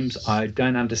programs. I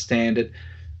don't understand it.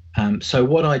 So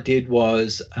what I did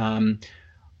was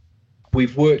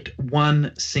we've worked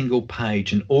one single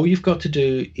page, and all you've got to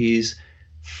do is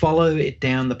follow it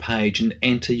down the page and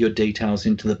enter your details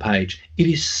into the page. It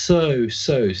is so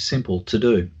simple to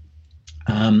do.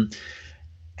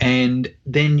 And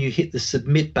then you hit the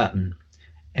submit button.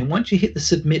 And once you hit the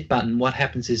submit button, what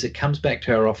happens is it comes back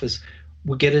to our office.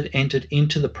 We get it entered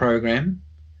into the program.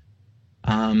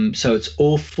 So it's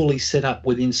all fully set up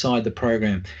inside the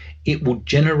program. It will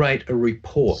generate a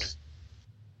report.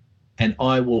 And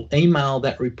I will email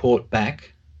that report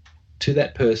back to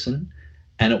that person,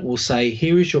 and it will say,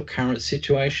 here is your current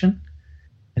situation,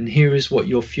 and here is what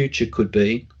your future could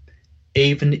be,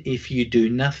 even if you do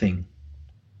nothing.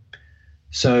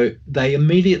 So they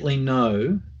immediately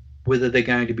know whether they're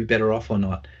going to be better off or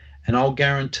not. And I'll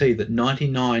guarantee that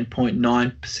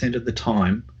 99.9% of the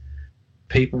time,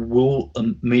 people will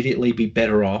immediately be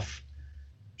better off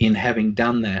in having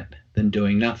done that than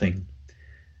doing nothing.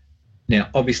 Now,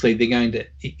 obviously, they're going to,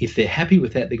 if they're happy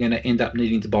with that, they're going to end up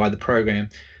needing to buy the program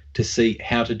to see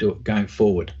how to do it going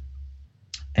forward.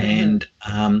 And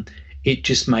it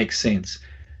just makes sense.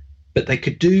 But they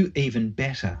could do even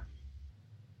better,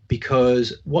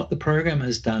 because what the program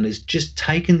has done is just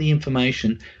taken the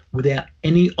information without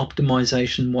any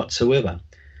optimization whatsoever.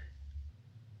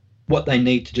 What they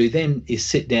need to do then is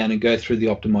sit down and go through the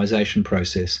optimization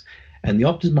process. And the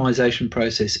optimization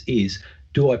process is,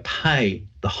 do I pay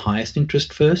the highest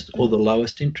interest first, or the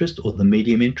lowest interest, or the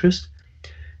medium interest?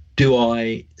 Do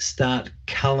I start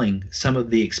culling some of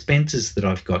the expenses that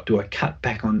I've got? Do I cut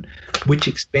back on which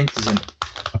expenses I'm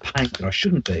paying that I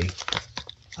shouldn't be?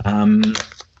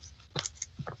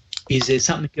 Is there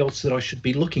something else that I should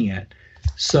be looking at?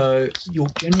 So you'll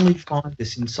generally find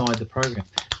this inside the program.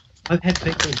 I've had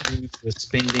people who were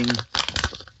spending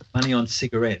money on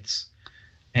cigarettes,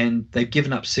 and they've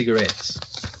given up cigarettes.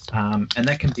 And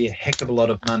that can be a heck of a lot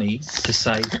of money to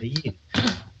save a year.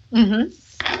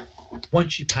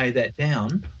 Once you pay that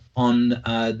down on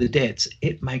the debts,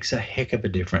 it makes a heck of a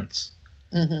difference.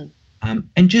 And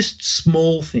just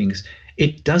small things.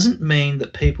 It doesn't mean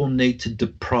that people need to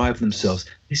deprive themselves.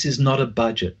 This is not a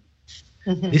budget.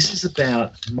 This is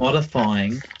about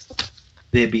modifying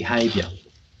their behavior.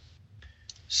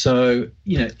 So,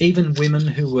 even women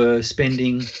who were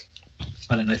spending,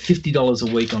 $50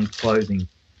 a week on clothing,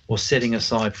 or setting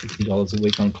aside $50 a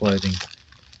week on clothing,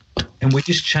 and we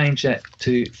just change that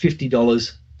to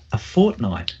 $50 a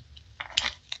fortnight.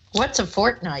 What's a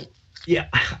fortnight? Yeah,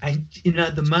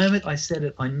 the moment I said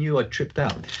it, I knew I tripped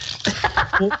up.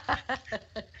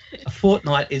 A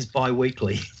fortnight is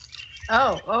bi-weekly.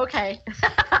 Oh, okay.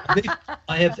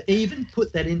 I have even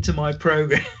put that into my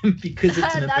program because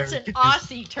it's an That's American. an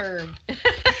Aussie term.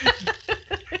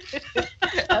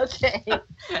 Okay.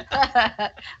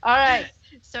 All right.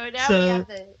 So now we have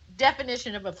the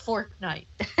definition of a fortnight.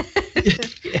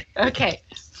 Yeah. Okay.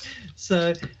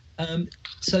 So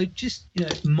just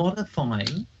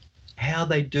modifying how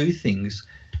they do things.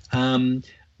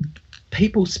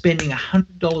 People spending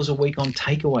 $100 a week on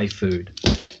takeaway food,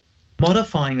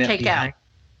 modifying that behavior.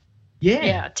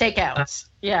 Yeah, takeouts.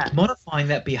 Modifying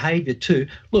that behavior too.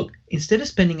 Look, instead of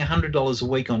spending $100 a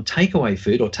week on takeaway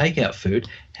food or takeout food,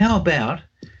 how about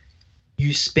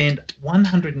you spend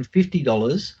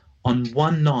 $150 on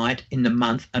one night in the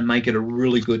month and make it a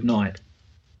really good night,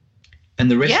 and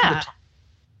the rest of the time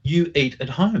you eat at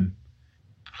home.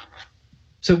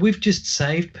 So we've just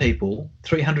saved people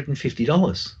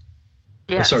 $350.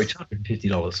 Yes. Sorry,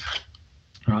 $250.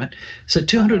 All right. So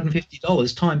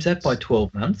 $250 times that by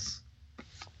 12 months,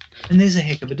 and there's a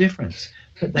heck of a difference.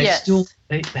 But they still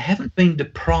they haven't been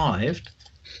deprived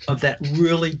of that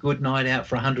really good night out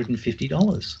for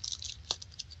 $150.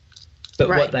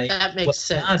 But that makes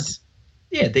sense.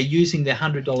 They're using their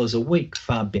 $100 a week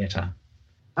far better.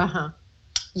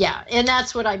 Yeah, and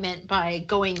that's what I meant by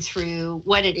going through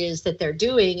what it is that they're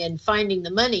doing and finding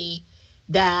the money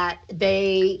that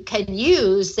they can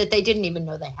use that they didn't even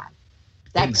know they had.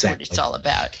 That's what it's all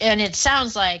about. And it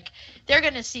sounds like they're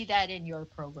going to see that in your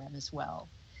program as well.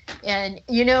 And,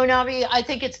 Navi, I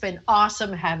think it's been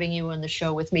awesome having you on the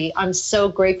show with me. I'm so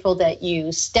grateful that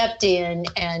you stepped in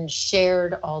and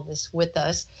shared all this with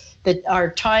us, that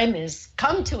our time has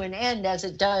come to an end, as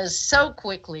it does so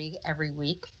quickly every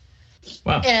week.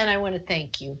 Wow. And I want to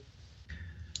thank you.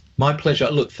 My pleasure.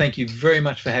 Look, thank you very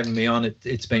much for having me on.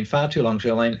 It's been far too long,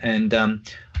 Charlene, and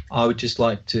I would just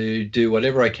like to do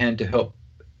whatever I can to help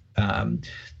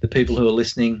the people who are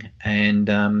listening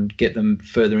and get them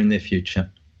further in their future.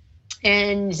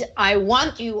 And I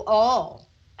want you all,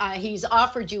 he's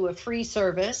offered you a free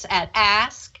service at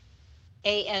ask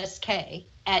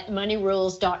at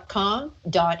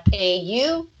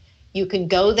moneyrules.com.au. You can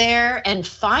go there and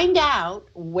find out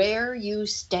where you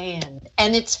stand.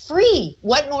 And it's free.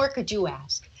 What more could you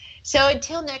ask? So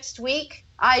until next week,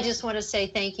 I just want to say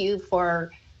thank you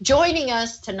for joining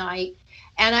us tonight.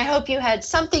 And I hope you had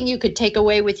something you could take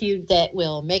away with you that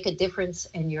will make a difference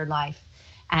in your life.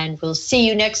 And we'll see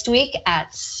you next week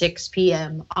at 6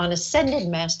 p.m. on Ascended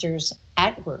Masters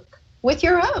at Work with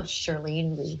your host,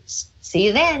 Charlene Reeves. See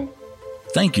you then.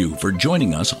 Thank you for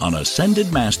joining us on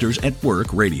Ascended Masters at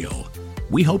Work Radio.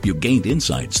 We hope you gained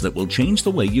insights that will change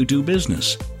the way you do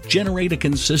business, generate a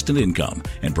consistent income,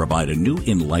 and provide a new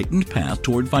enlightened path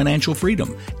toward financial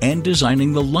freedom and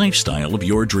designing the lifestyle of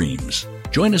your dreams.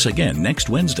 Join us again next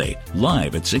Wednesday,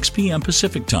 live at 6 p.m.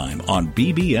 Pacific Time on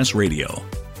BBS Radio.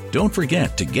 Don't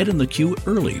forget to get in the queue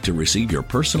early to receive your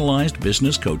personalized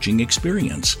business coaching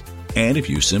experience. And if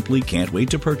you simply can't wait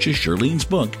to purchase Charlene's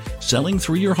book, Selling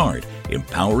Through Your Heart,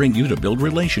 empowering you to build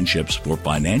relationships for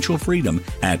financial freedom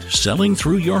at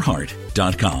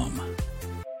sellingthroughyourheart.com.